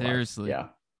number top 5. Seriously. Yeah.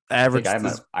 Average I'm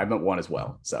at 1 as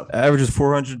well. So averages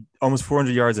 400, almost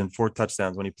 400 yards and 4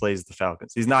 touchdowns when he plays the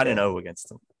Falcons. He's not an 0 against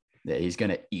them. yeah, he's going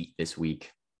to eat this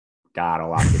week. Gotta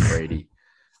lock in Brady.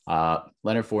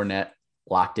 Leonard Fournette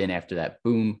locked in after that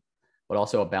boom, but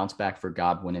also a bounce back for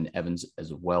Godwin and Evans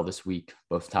as well this week,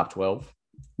 both top 12.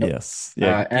 Yes.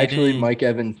 Yeah. Actually, Kidding. Mike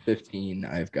Evans 15.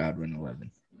 I have Godwin 11.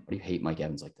 Why do you hate Mike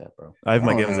Evans like that, bro? I have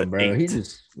Mike don't Evans know, at bro. 8. He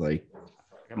just like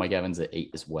I got Mike Evans at 8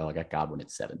 as well. I got Godwin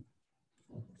at 7.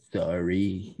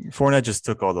 sorry. Fournette just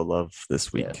took all the love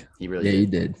this week. Yeah, he really Yeah, did. he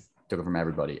did. Took it from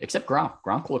everybody except Gronk.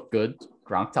 Gronk looked good.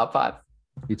 Gronk top 5.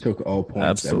 He took all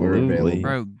points that were Absolutely. available.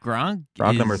 Bro, Gronk.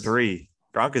 Gronk is, number 3.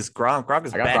 Gronk is I got back.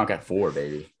 Gronk at 4,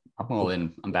 baby. I'm all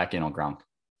in. I'm back in on Gronk.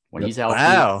 When Yep. he's healthy,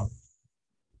 Wow.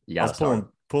 you I got was to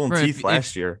start. pulling Bro, teeth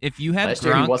last year. If you have Last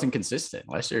year he Gronk, wasn't consistent.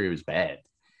 Last year he was bad.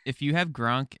 if you have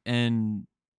Gronk and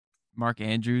Mark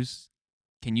Andrews,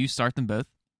 can you start them both?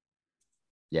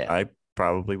 Yeah, I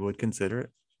probably would consider it.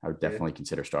 I would definitely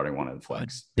consider starting one of the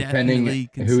flex. Depending Definitely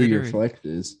who your consider it. flex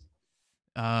is.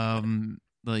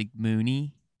 Like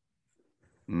Mooney.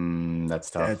 That's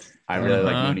tough. That's- I really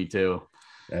like Uh-huh. Mooney too.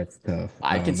 That's tough.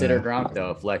 I don't consider know. Gronk though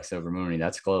a flex over Mooney.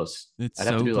 That's close. It's I'd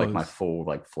have so to do like close. my full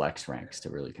like flex ranks to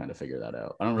really kind of figure that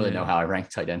out. I don't really know Yeah. how I rank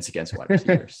tight ends against wide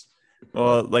receivers.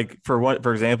 Well, like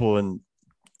for example, in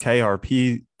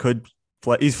KRP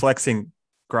he's flexing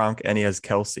Gronk and he has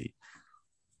Kelsey.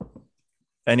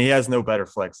 And he has no better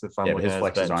flex if I'm Yeah, but looking his at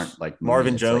his flexes bench. aren't like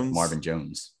Marvin Mooney, it's like Jones. Marvin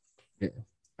Jones.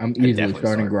 I'm easily definitely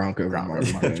starting start Gronk over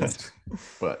Marvin Jones.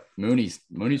 But Mooney's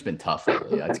been tough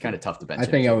lately. It's kind of tough to bench I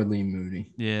think him, I too. would lean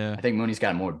Mooney. Yeah, I think Mooney's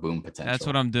got more boom potential. that's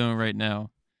what I'm doing right now.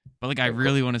 But like, I Of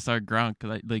really want to start Gronk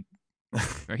because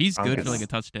or he's good Gronk for like is- a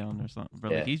touchdown or something.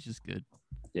 But Yeah. like, he's just good.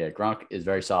 Yeah, Gronk is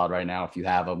very solid right now. If you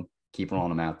have him, keep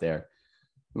on him out there.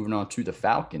 Moving on to the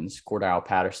Falcons, Cordell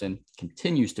Patterson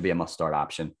continues to be a must-start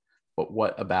option. But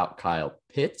what about Kyle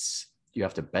Pitts? You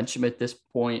have to bench him at this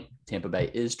point. Tampa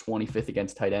Bay is 25th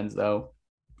against tight ends, though.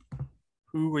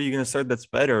 Who are you going to start that's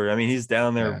better? I mean, he's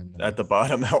down there at the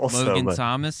bottom also. Logan but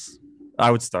Thomas.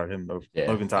 I would start him over Yeah,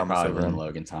 Logan Thomas probably over lean him.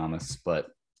 Logan Thomas, but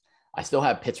I still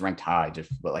have Pitts ranked high.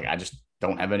 But I just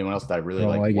don't have anyone else that I really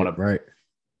want to right.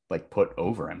 put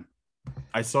over him.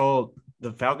 I saw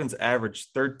the Falcons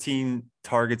average 13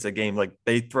 targets a game. Like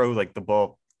they throw like the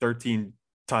ball 13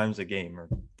 times a game. Or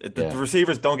the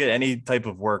receivers don't get any type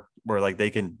of work where like they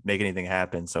can make anything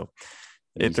happen. So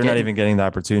if they're not even getting the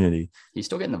opportunity, he's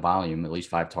still getting the volume, at least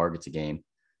 5 targets a game,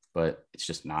 but it's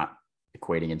just not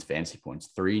equating into fantasy points.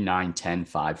 3, 9, 10,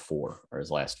 5, 4 are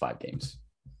his last 5 games.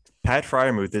 Pat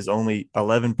Fryermuth is only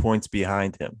 11 points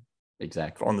behind him.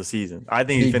 Exactly. On the season. I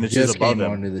think he finishes above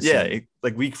him.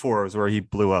 Like week 4 was where he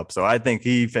blew up. So I think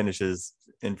he finishes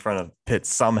in front of Pitts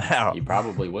somehow. He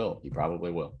probably will.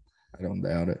 I don't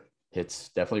doubt it. Pitts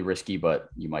definitely risky, but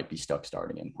you might be stuck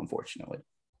starting him, unfortunately.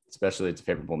 Especially it's a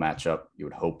favorable matchup. You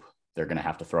would hope they're going to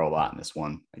have to throw a lot in this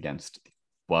one against the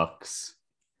Bucks,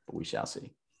 but we shall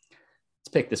see.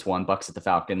 Let's pick this one. Bucks at the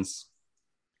Falcons.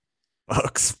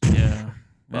 Bucks. Yeah.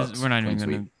 Bucks. We're not even Clean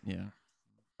going to. Yeah.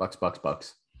 Bucks.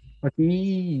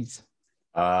 Please.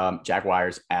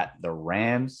 Jaguars at the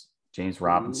Rams. James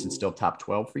Robinson still top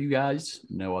 12 for you guys.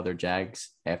 No other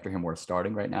Jags after him worth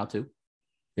starting right now, too.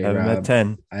 I have him at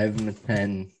 10. I have him at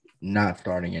 10. Not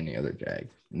starting any other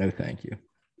Jags. No, thank you.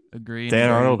 Agree. Dan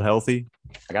Arnold healthy.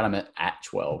 I got him at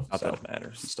 12. Not so that it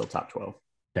matters. he's still top 12.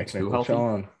 Technical healthy?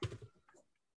 Sean.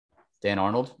 Dan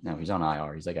Arnold? No, he's on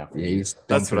IR. He's like out for the year. He's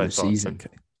That's done what I for the thought. season. Okay.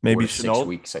 Maybe 4 to 6 Chenault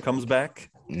weeks, comes back.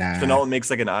 Nah, Chenault makes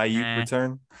like an IU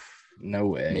return. no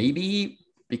way. Maybe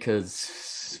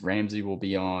because Ramsey will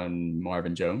be on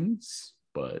Marvin Jones,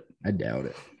 but I doubt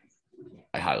it.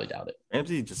 I highly doubt it.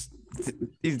 Ramsey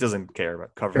he doesn't care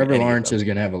about covering. Trevor Lawrence is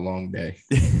gonna have a long day.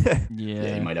 Yeah, he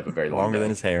Yeah. might have a very long longer day. than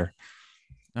his hair.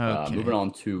 Okay. Moving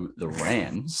on to the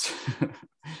Rams.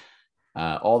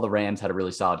 All the Rams had a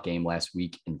really solid game last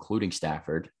week, including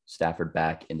Stafford. Stafford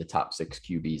back in the top 6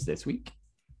 QBs this week.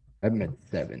 I have him at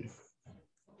 7.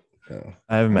 So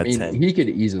I have him at 10. he could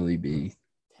easily be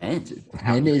 10.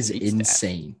 10 is Great stat.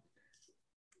 insane.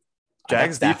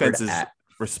 Jags Stafford defense is at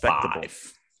respectable.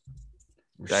 5.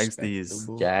 Jags these.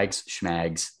 Respectable. Jags,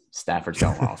 Schmags, Stafford's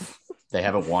going off. They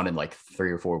haven't won in like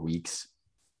 3 or 4 weeks.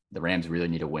 The Rams really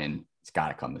need a win. It's got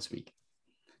to come this week.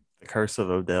 The curse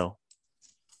of Odell.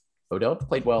 Odell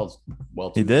played well.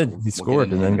 He did. He We'll scored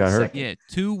get into and then him in a got hurt. second. Yeah,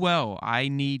 too well. I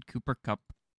need Cooper Cup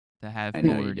to have I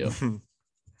know you forward. do.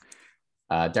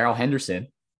 Darrell Henderson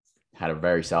had a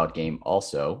very solid game.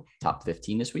 Also, top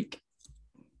 15 this week.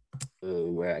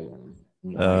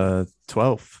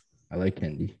 12. I like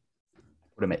Kendi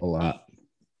Put him at a lot.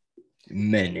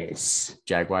 Menace.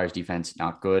 Jaguars defense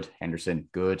not good. Henderson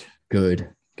good. Good.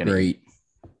 Gonna- Great.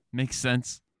 Makes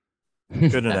sense.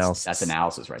 Good analysis. That's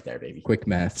analysis right there, baby. Quick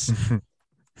maths.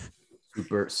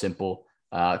 Super simple.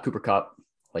 Cooper Cup,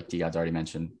 like T-God's already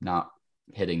mentioned, not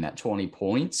hitting that 20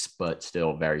 points, but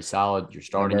still very solid. You're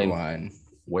starting Number in. one.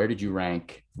 Where did you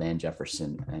rank Van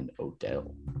Jefferson and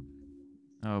Odell?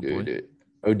 Oh boy. Dude.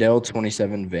 Odell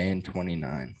 27, Van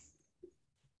 29.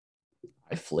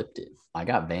 I flipped it. I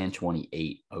got Van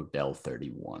 28, Odell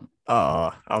 31.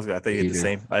 I think you get the Either.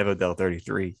 same. I have Odell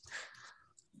 33.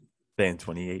 Van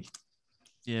 28.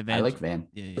 Yeah, Van. I like Van.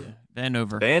 Yeah. Van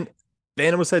over. Van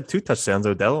almost had 2 touchdowns.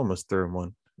 Odell almost threw him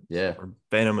one. Yeah. Or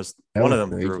Van almost That one was of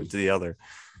them threw crazy. to the other.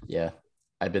 Yeah.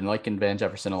 I've been liking Van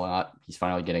Jefferson a lot. He's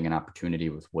finally getting an opportunity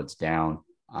with Woods down.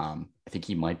 I think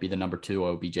he might be the number 2,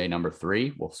 OBJ number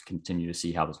 3. We'll continue to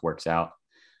see how this works out.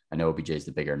 I know OBJ is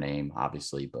the bigger name,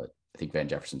 obviously, but I think Van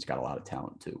Jefferson's got a lot of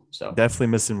talent too. So Definitely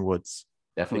missing Woods.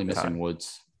 definitely big missing time.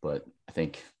 Woods, but I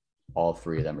think all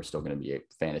 3 of them are still going to be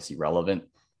fantasy relevant.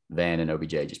 Van and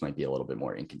OBJ just might be a little bit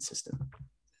more inconsistent.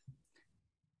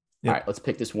 Yep. All right, let's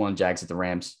pick this one. Jags at the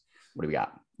Rams. What do we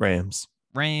got? Rams.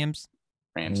 Rams.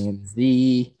 Rams.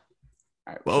 Ramsey.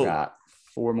 All right, Whoa. we got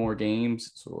 4 more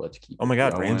games, so let's keep. Oh my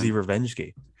God, going. Ramsey revenge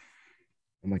game.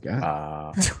 Oh my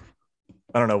God.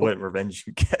 I don't know what revenge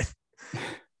you get.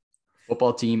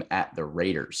 Football team at the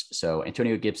Raiders. So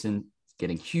Antonio Gibson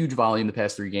getting huge volume the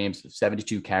past 3 games,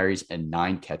 72 carries and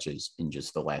 9 catches in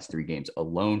just the last 3 games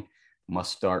alone.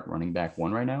 Must start running back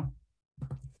 1 right now.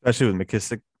 especially with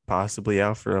McKissick possibly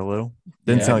out for a little.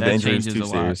 Didn't sound like the injury was too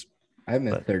serious. I have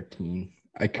him at 13.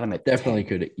 I definitely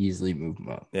could easily move him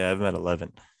up. Yeah, I have him at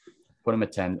 11. Put him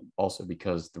at 10 also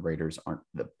because the Raiders aren't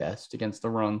the best against the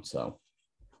run. So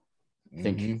I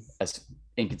think as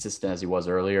inconsistent as he was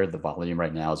earlier, the volume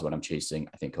right now is what I'm chasing.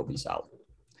 I think he'll be solid.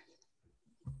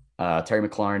 Terry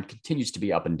McLaurin continues to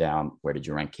be up and down. Where did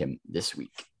you rank him this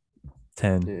week?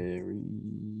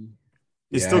 10.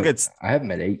 He still gets. I have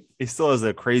him at 8. He still has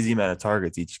a crazy amount of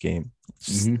targets each game.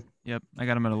 Yep, I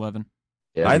got him at 11.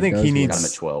 Yeah, I think he needs him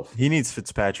at 12. He needs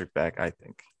Fitzpatrick back, I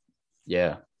think.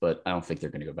 Yeah, but I don't think they're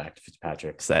going to go back to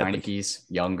Fitzpatrick. Sadly. Heineke's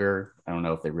younger. I don't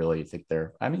know if they really think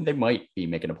they're. I mean, they might be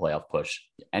making a playoff push.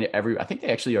 And I think they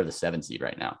actually are the 7th seed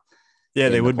right now. Yeah,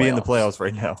 they would be in the playoffs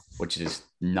right now, which is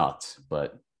nuts.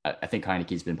 But I think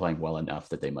Heineke's been playing well enough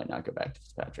that they might not go back to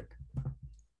Fitzpatrick.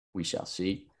 We shall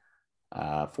see.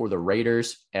 For the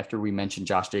Raiders, after we mentioned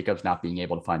Josh Jacobs not being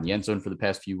able to find the end zone for the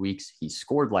past few weeks, he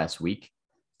scored last week.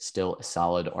 Still a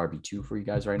solid RB2 for you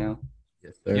guys right now?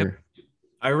 Yes, sir. Yep.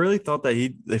 I really thought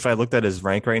that if I looked at his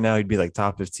rank right now, he'd be like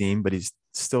top 15, but he's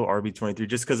still RB23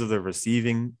 just because of the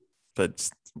receiving,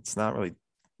 but it's not really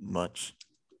much.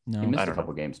 No, he missed a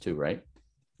couple games too, right?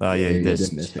 Yeah, he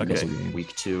did. Miss Okay.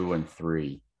 Week 2 and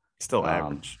 3. Still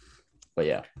average. But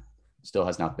yeah, still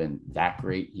has not been that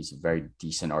great. He's a very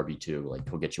decent RB2. Like,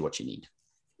 he'll get you what you need.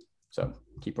 So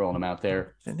keep rolling him out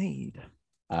there.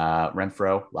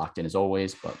 Renfro locked in as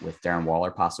always, but with Darren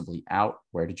Waller possibly out,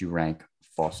 where did you rank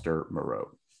Foster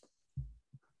Moreau?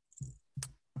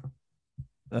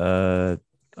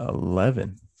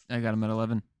 11. I got him at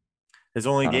 11. His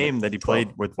only game that he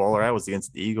played with Waller out was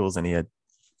against the Eagles, and he had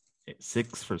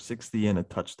 6 for 60 and a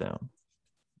touchdown.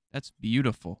 That's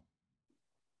beautiful.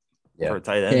 Yeah. For a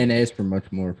tight end. Can't ask for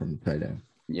much more from a tight end.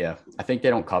 Yeah. I think they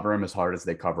don't cover him as hard as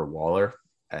they cover Waller.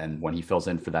 And when he fills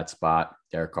in for that spot,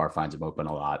 Derek Carr finds him open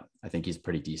a lot. I think he's a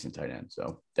pretty decent tight end.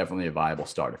 So definitely a viable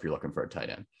start if you're looking for a tight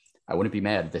end. I wouldn't be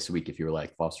mad this week if you were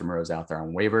like, Foster Moreau's out there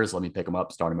on waivers. Let me pick him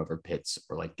up, start him over Pitts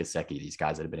or like Gesicki, these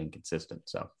guys that have been inconsistent.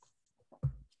 So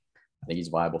I think he's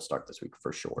a viable start this week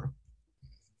for sure.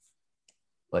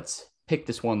 Let's pick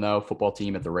this one, though. Football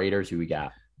team at the Raiders. Who we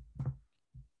got?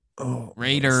 Oh,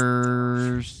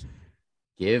 Raiders.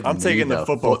 I'm taking the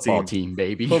football team,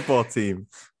 baby. Football team.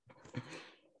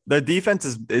 The defense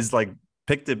is like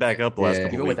picked it back up the last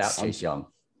couple weeks. Without Chase Young.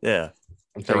 Yeah.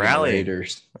 I'm taking the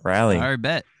Raiders. Rallying. All right,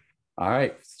 bet. All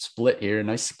right. Split here.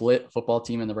 Nice split. Football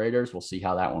team and the Raiders. We'll see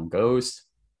how that one goes.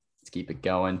 Let's keep it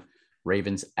going.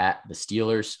 Ravens at the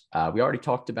Steelers. We already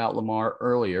talked about Lamar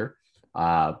earlier,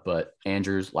 but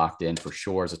Andrews locked in for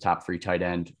sure as a top 3 tight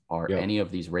end. Are any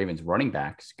of these Ravens running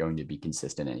backs going to be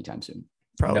consistent anytime soon?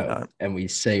 Probably not. And we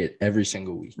say it every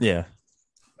single week. Yeah.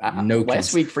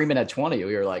 Last week, Freeman had 20.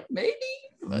 We were like, maybe.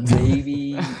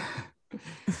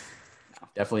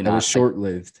 Definitely not. It was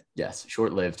short-lived. Yes,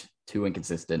 short-lived. Too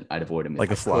inconsistent. I'd avoid him. Like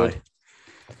a fly.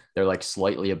 They're like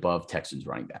slightly above Texans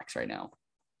running backs right now.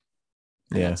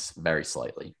 And that's very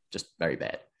slightly. Just very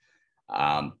bad.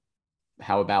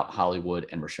 How about Hollywood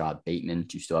and Rashad Bateman?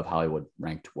 Do you still have Hollywood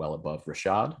ranked well above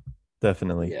Rashad?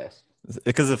 Definitely. Yes.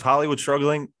 Because if Hollywood's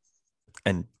struggling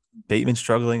and Bateman's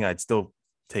struggling, I'd still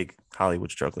take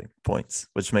Hollywood struggling points,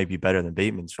 which may be better than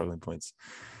Bateman struggling points.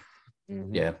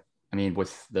 Mm-hmm. Yeah. I mean,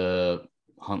 with the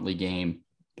Huntley game,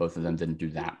 both of them didn't do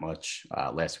that much.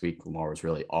 Last week, Lamar was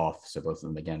really off. So both of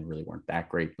them, again, really weren't that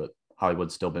great, but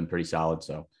Hollywood's still been pretty solid.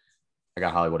 So I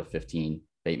got Hollywood at 15,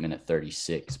 Bateman at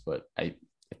 36. But if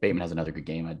Bateman has another good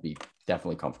game, I'd be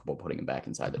definitely comfortable putting him back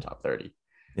inside the top 30.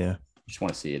 Yeah. Just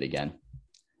want to see it again.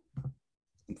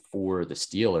 For the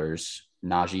Steelers,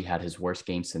 Najee had his worst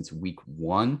game since week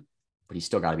 1, but he's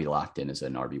still got to be locked in as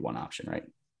an RB1 option, right?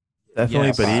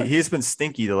 Definitely, but he's been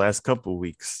stinky the last couple of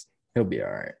weeks. He'll be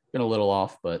all right. Been a little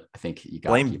off, but I think you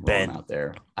got to keep rolling out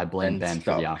there. I blame Ben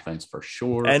for the offense for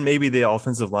sure. And maybe the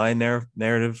offensive line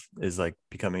narrative is like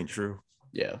becoming true.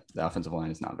 Yeah, the offensive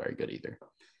line is not very good either.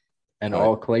 And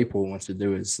all Claypool wants to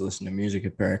do is listen to music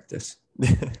at practice.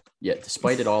 Yeah,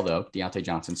 despite it all, though, Deontay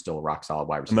Johnson's still a rock-solid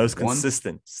wide receiver. The most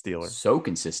consistent Steeler. So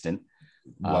consistent.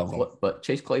 But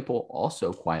Chase Claypool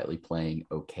also quietly playing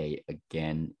okay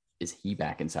again. Is he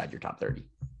back inside your top 30?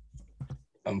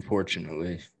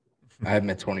 Unfortunately. I have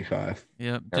him at 25.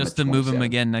 Yep, just to move him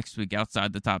again next week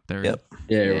outside the top 30. Yep.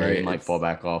 Yeah, right. He might fall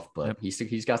back off, but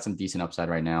he's got some decent upside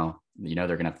right now. You know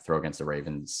they're going to have to throw against the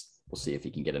Ravens. We'll see if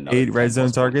he can get another 8 red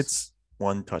zone targets,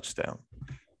 1 touchdown.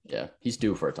 Yeah, he's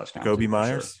due for a touchdown. Kobe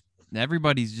Myers. Sure.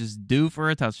 Everybody's just due for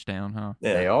a touchdown, huh?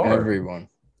 Yeah, they are. Everyone.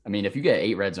 I mean, if you get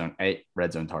 8 red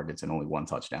zone targets and only 1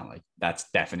 touchdown, like that's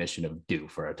definition of due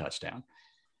for a touchdown.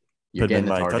 You're getting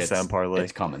the targets. Touchdown parlay.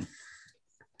 It's coming.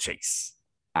 Chase.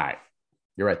 All right.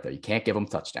 You're right, though. You can't give them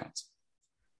touchdowns.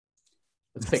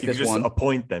 Let's pick You this just one.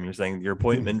 appoint them. You're saying your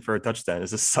appointment for a touchdown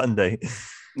is a Sunday.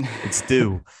 It's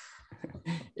due.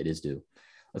 It is due.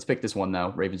 Let's pick this one,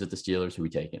 though. Ravens at the Steelers. Who we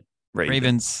taking?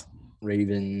 Ravens.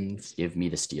 Give me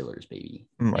the Steelers, baby.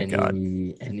 Oh, my God.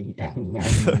 Any.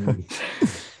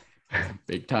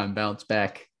 Big time bounce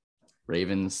back.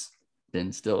 Ravens,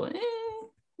 then still,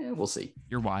 we'll see.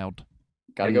 You're wild.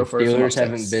 Got to go first. Steelers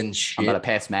haven't been shit. I'm about to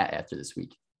pass Matt after this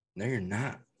week. No, you're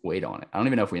not. Wait on it. I don't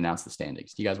even know if we announced the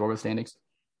standings. Do you guys work with standings?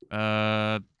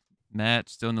 Matt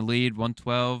still in the lead,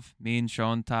 112. Me and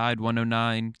Sean tied,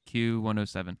 109. Q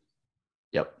 107.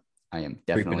 Yep. I am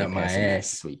definitely Creeping up my passing Matt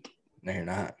ass. this week. No, you're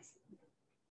not.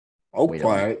 Oh, Wait on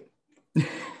quiet.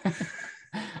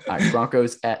 All right,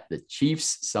 Broncos at the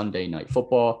Chiefs, Sunday Night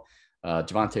Football.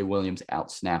 Javonte Williams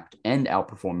outsnapped and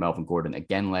outperformed Melvin Gordon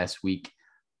again last week,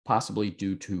 possibly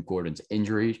due to Gordon's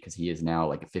injury, because he is now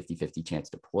like a 50-50 chance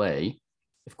to play.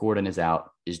 If Gordon is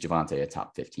out, is Javonte a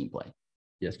top 15 play?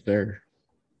 Yes, sir.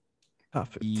 Top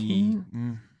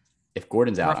 15. If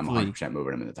Gordon's out, Roughly. I'm 100%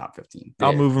 moving him in the top 15.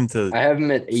 I'll move him to. I have him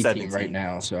at 18 17. right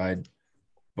now, so I'd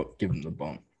give him the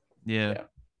bump. Yeah.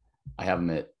 I have him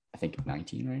at, I think,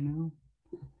 19 right now.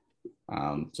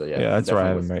 So yeah, Yeah, that's where I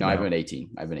have him right no, I have now. him at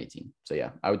 18. I have him at 18. So yeah,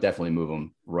 I would definitely move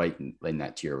him right in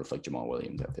that tier with like Jamal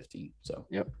Williams at 15. So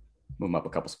Yep. Move him up a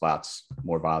couple spots,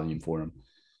 more volume for him.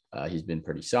 He's been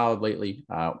pretty solid lately.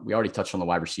 We already touched on the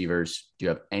wide receivers. Do you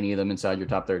have any of them inside your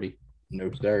top 30? No,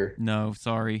 sir. No,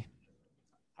 sorry.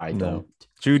 I No. don't.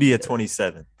 Judy at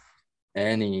 27.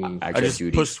 Any I just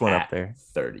Judy pushed one up at there.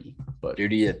 30, but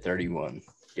duty at 31.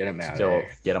 Get him out still of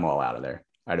there. get them all out of there.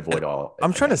 I'd avoid all.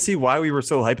 I'm trying to see why we were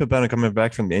so hype about him coming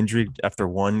back from the injury after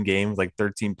one game with like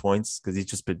 13 points, because he's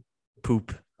just been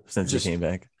poop since he came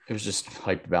back. It was just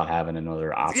hyped about having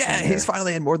another option. Yeah, there. he's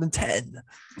finally had more than 10.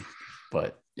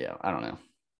 But yeah, I don't know.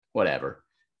 Whatever.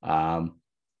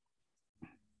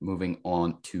 Moving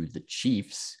on to the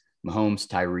Chiefs. Mahomes,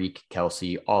 Tyreek,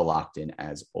 Kelsey, all locked in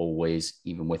as always.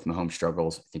 Even with Mahomes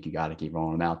struggles, I think you got to keep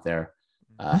rolling them out there.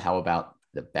 How about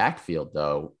the backfield,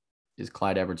 though? Is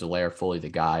Clyde Edwards-Helaire fully the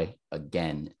guy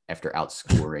again after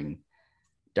outscoring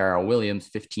Darrell Williams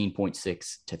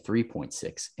 15.6 to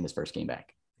 3.6 in his first game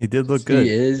back? He did look good.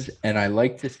 He is, and I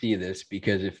like to see this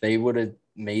because if they would have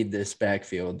made this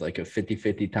backfield like a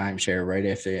 50-50 timeshare right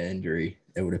after the injury,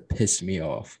 it would have pissed me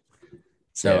off.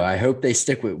 So Yeah. I hope they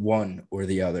stick with one or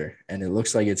the other, and it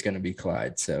looks like it's going to be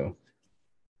Clyde. So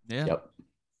Yeah. Yep.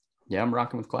 Yeah, I'm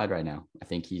rocking with Clyde right now. I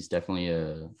think he's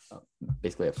definitely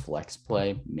basically a flex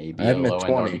play, maybe I a have him at low end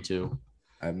 20. RB2.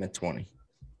 I'm at 20.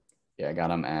 Yeah, I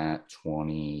got him at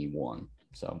 21.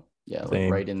 So yeah, like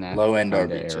Same. right in that Low end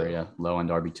kinda RB2. area. Low end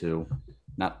RB2.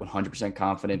 Not 100%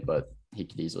 confident, but he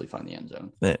could easily find the end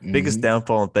zone. The biggest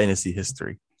downfall in fantasy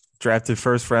history. Drafted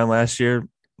first round last year.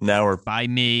 Now we're By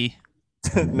me.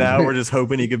 just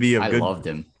hoping he could be a I good loved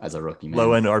him as a rookie, man.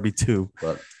 low end RB2.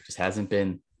 But just hasn't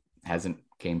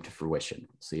came to fruition.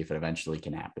 See if it eventually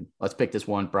can happen. Let's pick this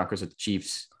one. Broncos with the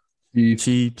Chiefs.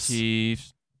 Chiefs.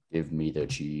 Chiefs. Give me the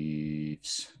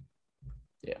Chiefs.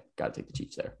 Yeah, gotta take the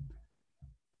Chiefs there.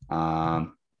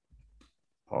 All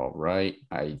right.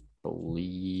 I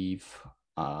believe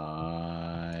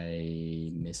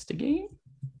I missed a game.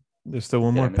 There's still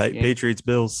one Did I more. miss a game? Patriots,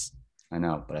 Bills. I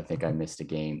know, but I think I missed a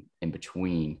game in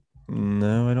between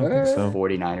No, I don't think so.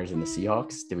 49ers and the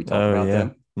Seahawks. Did we talk Oh, about yeah.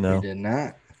 them? No. We did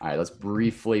not. All right, let's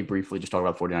briefly just talk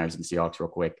about 49ers and the Seahawks real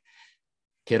quick.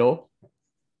 Kittle,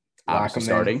 Lock obviously him in.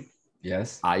 starting.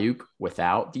 Yes. Ayuk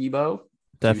without Debo.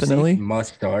 Definitely.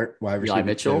 Must start. Wide receiver Eli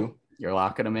Mitchell, 2. you're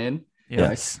locking them in. Yeah.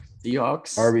 Yes.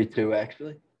 Seahawks. RB2,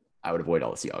 actually. I would avoid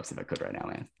all the Seahawks if I could right now,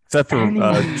 man. Except for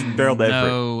Gerald Everett.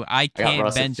 No, I got can't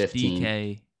Russ at bench 15.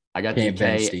 DK. I got Can't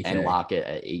bench DK and DK. Lockett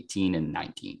at 18 and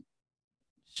 19.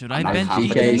 Should I'm I not bench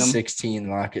confident in DK them. 16,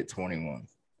 Lockett 21.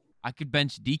 I could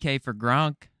bench DK for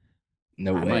Gronk.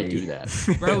 No I way. might do that.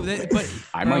 Bro, but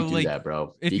I bro, might do like, that,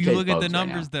 bro. if DK's you look at the bugs right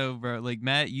numbers, now. though, bro, like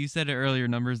Matt, you said it earlier,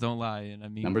 numbers don't lie, and I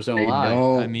mean, Numbers don't They lie.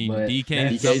 don't, I mean, but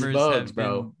DK's DK's numbers bugs, have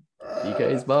bro. been.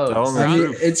 DK's bugs. Tell 'em the I mean,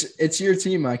 truth. it's your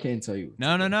team. I can't tell you. No.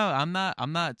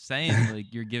 I'm not saying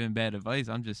like you're giving bad advice.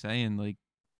 I'm just saying like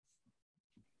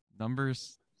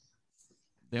numbers,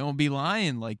 they won't be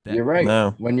lying like that. You're right.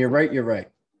 No. When you're right, you're right.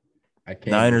 I can't.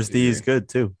 Niners D is disagree. good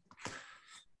too.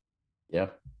 Yeah.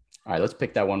 All right, let's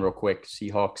pick that one real quick.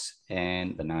 Seahawks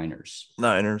and the Niners.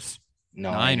 Niners.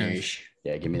 Niners.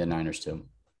 Yeah, give me the Niners too.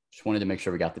 Just wanted to make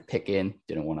sure we got the pick in.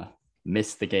 Didn't want to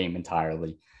miss the game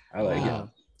entirely. I like Wow. it.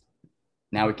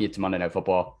 Now we get to Monday Night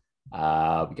Football. We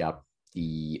got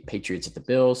The Patriots at the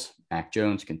Bills. Mac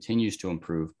Jones continues to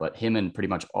improve, but him and pretty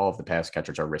much all of the pass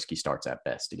catchers are risky starts at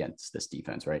best against this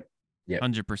defense, right? Yeah,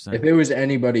 100%. If it was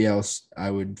anybody else,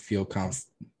 I would feel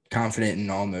confident in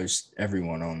almost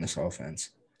everyone on this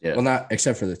offense. Yeah. Well, not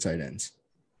except for the tight ends.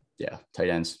 Yeah, tight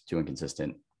ends, too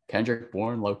inconsistent. Kendrick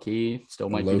Bourne, low-key, still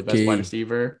might be the best Low-key. wide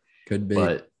receiver. Could be.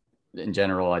 But in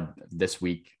general, this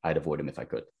week, I'd avoid him if I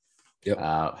could. Yep.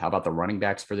 How about the running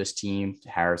backs for this team?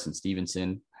 Harris and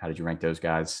Stevenson. How did you rank those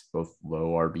guys? Both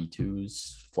low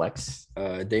RB2s, flex?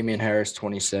 Damian Harris,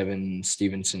 27,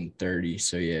 Stevenson, 30.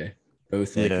 So, yeah,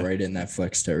 both right in that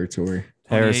flex territory.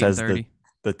 Harris has 30.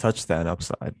 the touchdown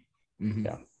upside. Mm-hmm.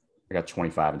 Yeah. I got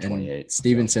 25 and 28.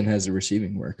 Stevenson has a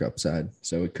receiving work upside,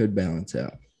 so it could balance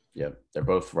out. Yeah, they're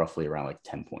both roughly around like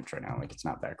 10 points right now. Like, it's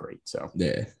not that great. So,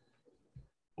 yeah,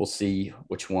 we'll see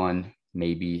which one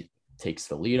maybe takes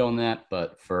the lead on that.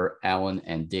 But for Allen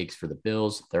and Diggs for the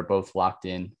Bills, they're both locked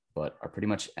in. But are pretty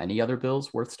much any other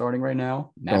Bills worth starting right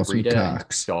now? Matt Dawson Breida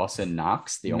Cox. and Dawson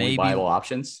Knox, the only Maybe. viable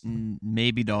options.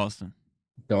 Maybe Dawson.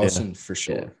 Dawson for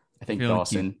sure. Yeah, I think Feel like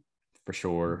Dawson for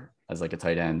sure as like a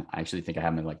tight end. I actually think I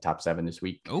have him in like top 7 this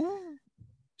week. Oh,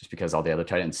 Just because all the other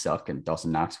tight ends suck, and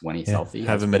Dawson Knox, when he's healthy, have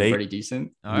has him been at 8. pretty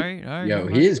decent. all right. Yo,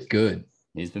 he is good.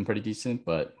 He's been pretty decent,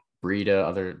 but Breida,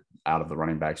 other out of the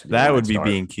running backs, That would be be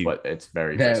being cute. But it's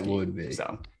very That risky, would be.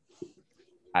 So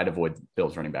I'd avoid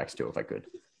Bills running backs too if I could.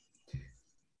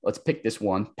 Let's pick this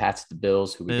one. Pats the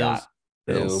Bills. Who we got?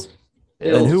 Bills.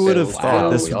 Bills. And who would have Wow, thought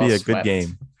this we would be all a good swept.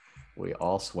 game? We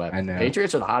all swept. I know.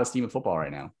 Patriots are the hottest team in football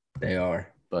right now, They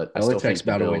are. but I still think Belichick's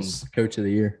the about to win Bills. Coach of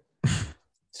the Year.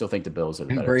 Still think the Bills are the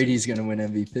And better Brady's going to win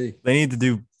MVP. They need to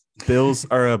do Bills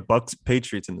or Bucks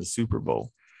Patriots in the Super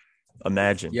Bowl.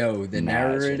 Imagine. Yo, the Imagine.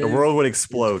 narrative. The world would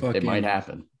explode. is team. It might fucking-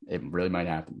 happen. It really might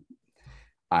happen.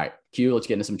 All right, Q. Let's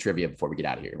get into some trivia before we get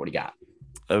out of here. What do you got?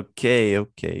 Okay.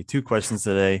 2 questions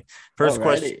today. First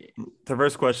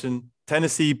question.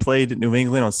 Tennessee played New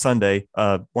England on Sunday.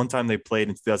 One time they played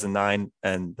in 2009,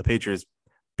 and the Patriots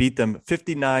beat them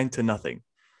 59-0.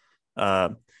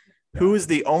 Who is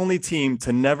the only team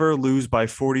to never lose by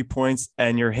 40 points?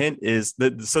 And your hint is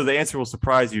that. So the answer will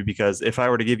surprise you, because if I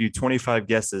were to give you 25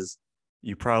 guesses,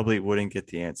 you probably wouldn't get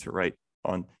the answer right.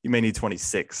 You may need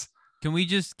 26. Can we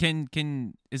just can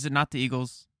is it not the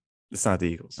Eagles? It's not the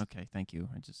Eagles. Okay, thank you.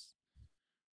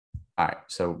 All right,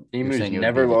 so Team you're who's saying it would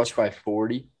never be- lost by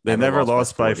 40. They never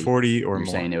lost by 40 or You're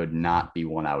more. saying it would not be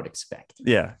one I would expect.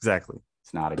 Yeah, exactly.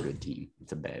 It's not a good team.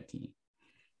 It's a bad team,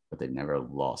 but they've never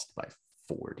lost by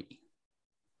 40.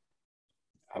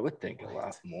 I would think a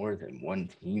lot more than one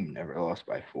team never lost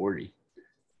by 40.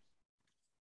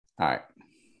 All right,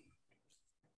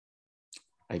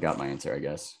 I got my answer, I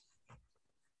guess.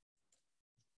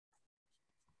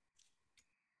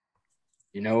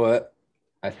 You know what?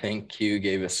 I think Q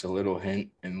gave us a little hint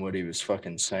in what he was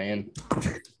fucking saying.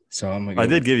 So I'm gonna. I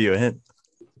did give you a hint.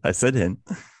 I said hint.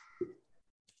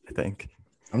 I think.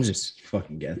 I'm just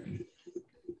fucking guessing.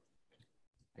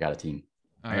 I got a team.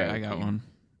 All right, I got one.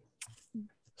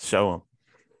 Show them.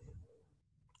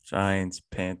 Giants,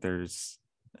 Panthers,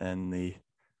 and the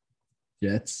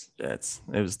Jets. Jets.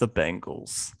 It was the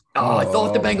Bengals. Oh, I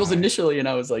thought the Oh, Bengals my. initially, and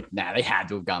I was like, nah, they had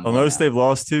to have gone. The most they've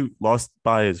lost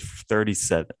by is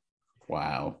 37.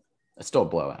 Wow, that's still a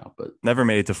blowout, but Never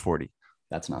made it to 40.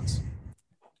 that's nuts.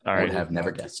 All I would right. have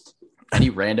never guessed any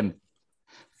random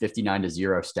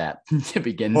 59-0 stat to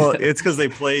begin. Well, with. it's because they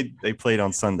played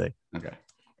on Sunday. Okay.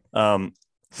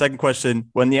 Second question.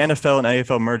 When the NFL and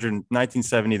AFL merged in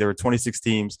 1970, there were 26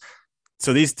 teams.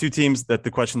 So these 2 teams that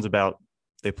the question's about,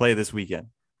 they play this weekend.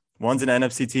 One's an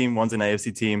NFC team, one's an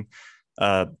AFC team.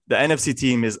 The NFC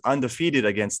team is undefeated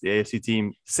against the AFC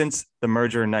team since the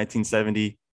merger in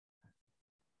 1970.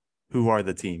 Who are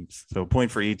the teams? So a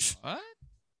point for each. What?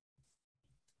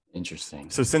 Interesting.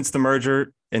 So since the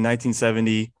merger in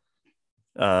 1970,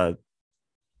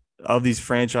 of these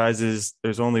franchises,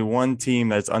 there's only one team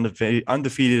that's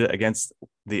undefeated against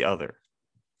the other.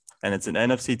 And it's an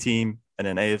NFC team and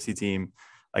an AFC team.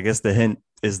 I guess the hint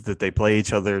is that they play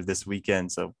each other this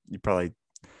weekend. So you probably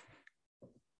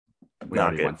We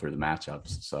already went through the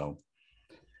matchups. So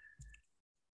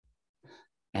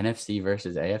NFC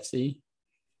versus AFC.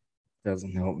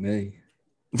 Doesn't help me.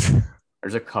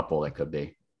 There's a couple that could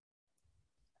be.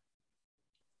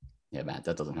 Yeah, Matt,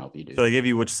 that doesn't help you, dude. So they give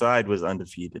you which side was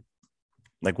undefeated,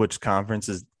 like which conference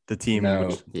is the team. No.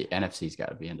 Which, The NFC's got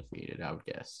to be undefeated, I would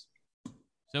guess.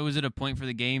 So is it a point for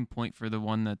the game, point for the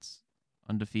one that's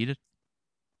undefeated?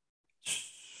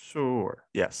 sure.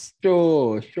 Yes.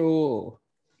 Sure.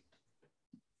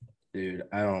 Dude,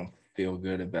 I don't feel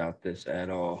good about this at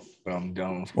all, but I'm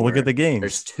going for Well, look it. at the games.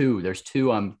 There's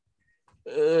two.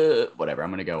 Whatever. I'm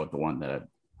going to go with the one that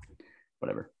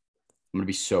whatever. I'm going to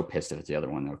be so pissed if it's the other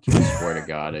one, though. I swear to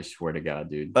God. I swear to God,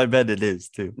 dude. I bet it is,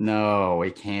 too. No,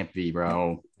 it can't be,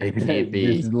 bro. It can't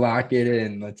be. Just lock it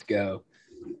in. Let's go.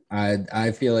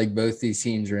 I feel like both these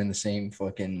teams are in the same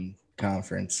fucking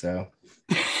conference, so.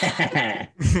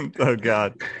 Oh,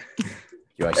 God.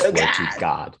 Yo, I swear to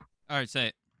God. All right, say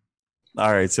it.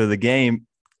 All right, so the game.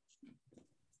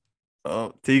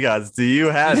 Oh, T-Gods, do you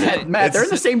have it? Matt, they're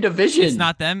in the same division. It's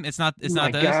not them. It's not those.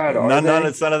 God, None,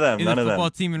 it's none of them. Is None it of them.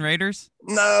 football team and Raiders?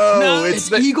 No, it's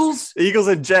the Eagles. Eagles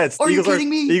and Jets. Are you kidding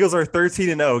me? Eagles are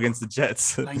 13-0 against the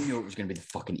Jets. I knew it was going to be the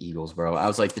fucking Eagles, bro. I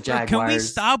was like, the Bro, Jaguars. can we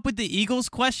stop with the Eagles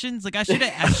questions? Like, I should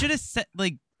have said,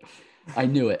 like. I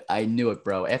knew it,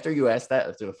 bro. After you asked that,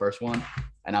 after the first one,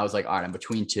 and I was like, all right, I'm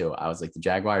between two. I was like, the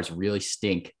Jaguars really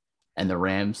stink, and the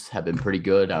Rams have been pretty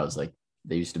good. I was like,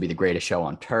 they used to be the greatest show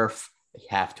on turf. They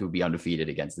have to be undefeated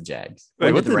against the Jags.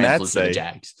 Wait, what the did Rams Matt lose to the say?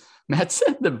 Jags? Matt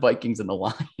said the Vikings and the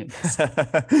Lions.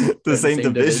 the same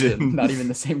division. Not even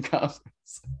the same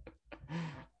conference.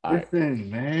 All right.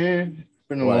 Listen, man. It's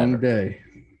been a Whatever. long day.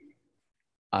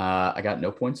 I got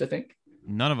no points, I think.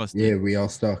 None of us did. Yeah, we all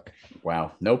stuck.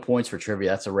 Wow. No points for trivia.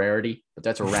 That's a rarity, but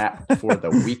that's a wrap for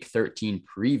the Week 13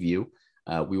 preview.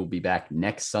 We will be back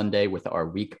next Sunday with our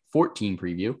Week 14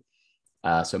 preview.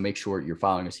 So make sure you're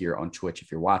following us here on Twitch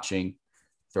if you're watching.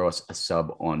 Throw us a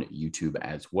sub on YouTube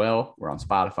as well. We're on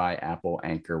Spotify, Apple,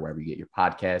 Anchor, wherever you get your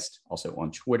podcast. Also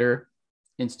on Twitter,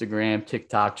 Instagram,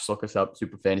 TikTok. Just look us up,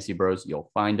 Super Fantasy Bros. You'll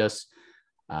find us.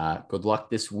 Good luck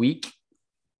this week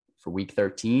for Week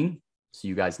 13. See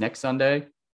you guys next Sunday.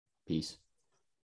 Peace.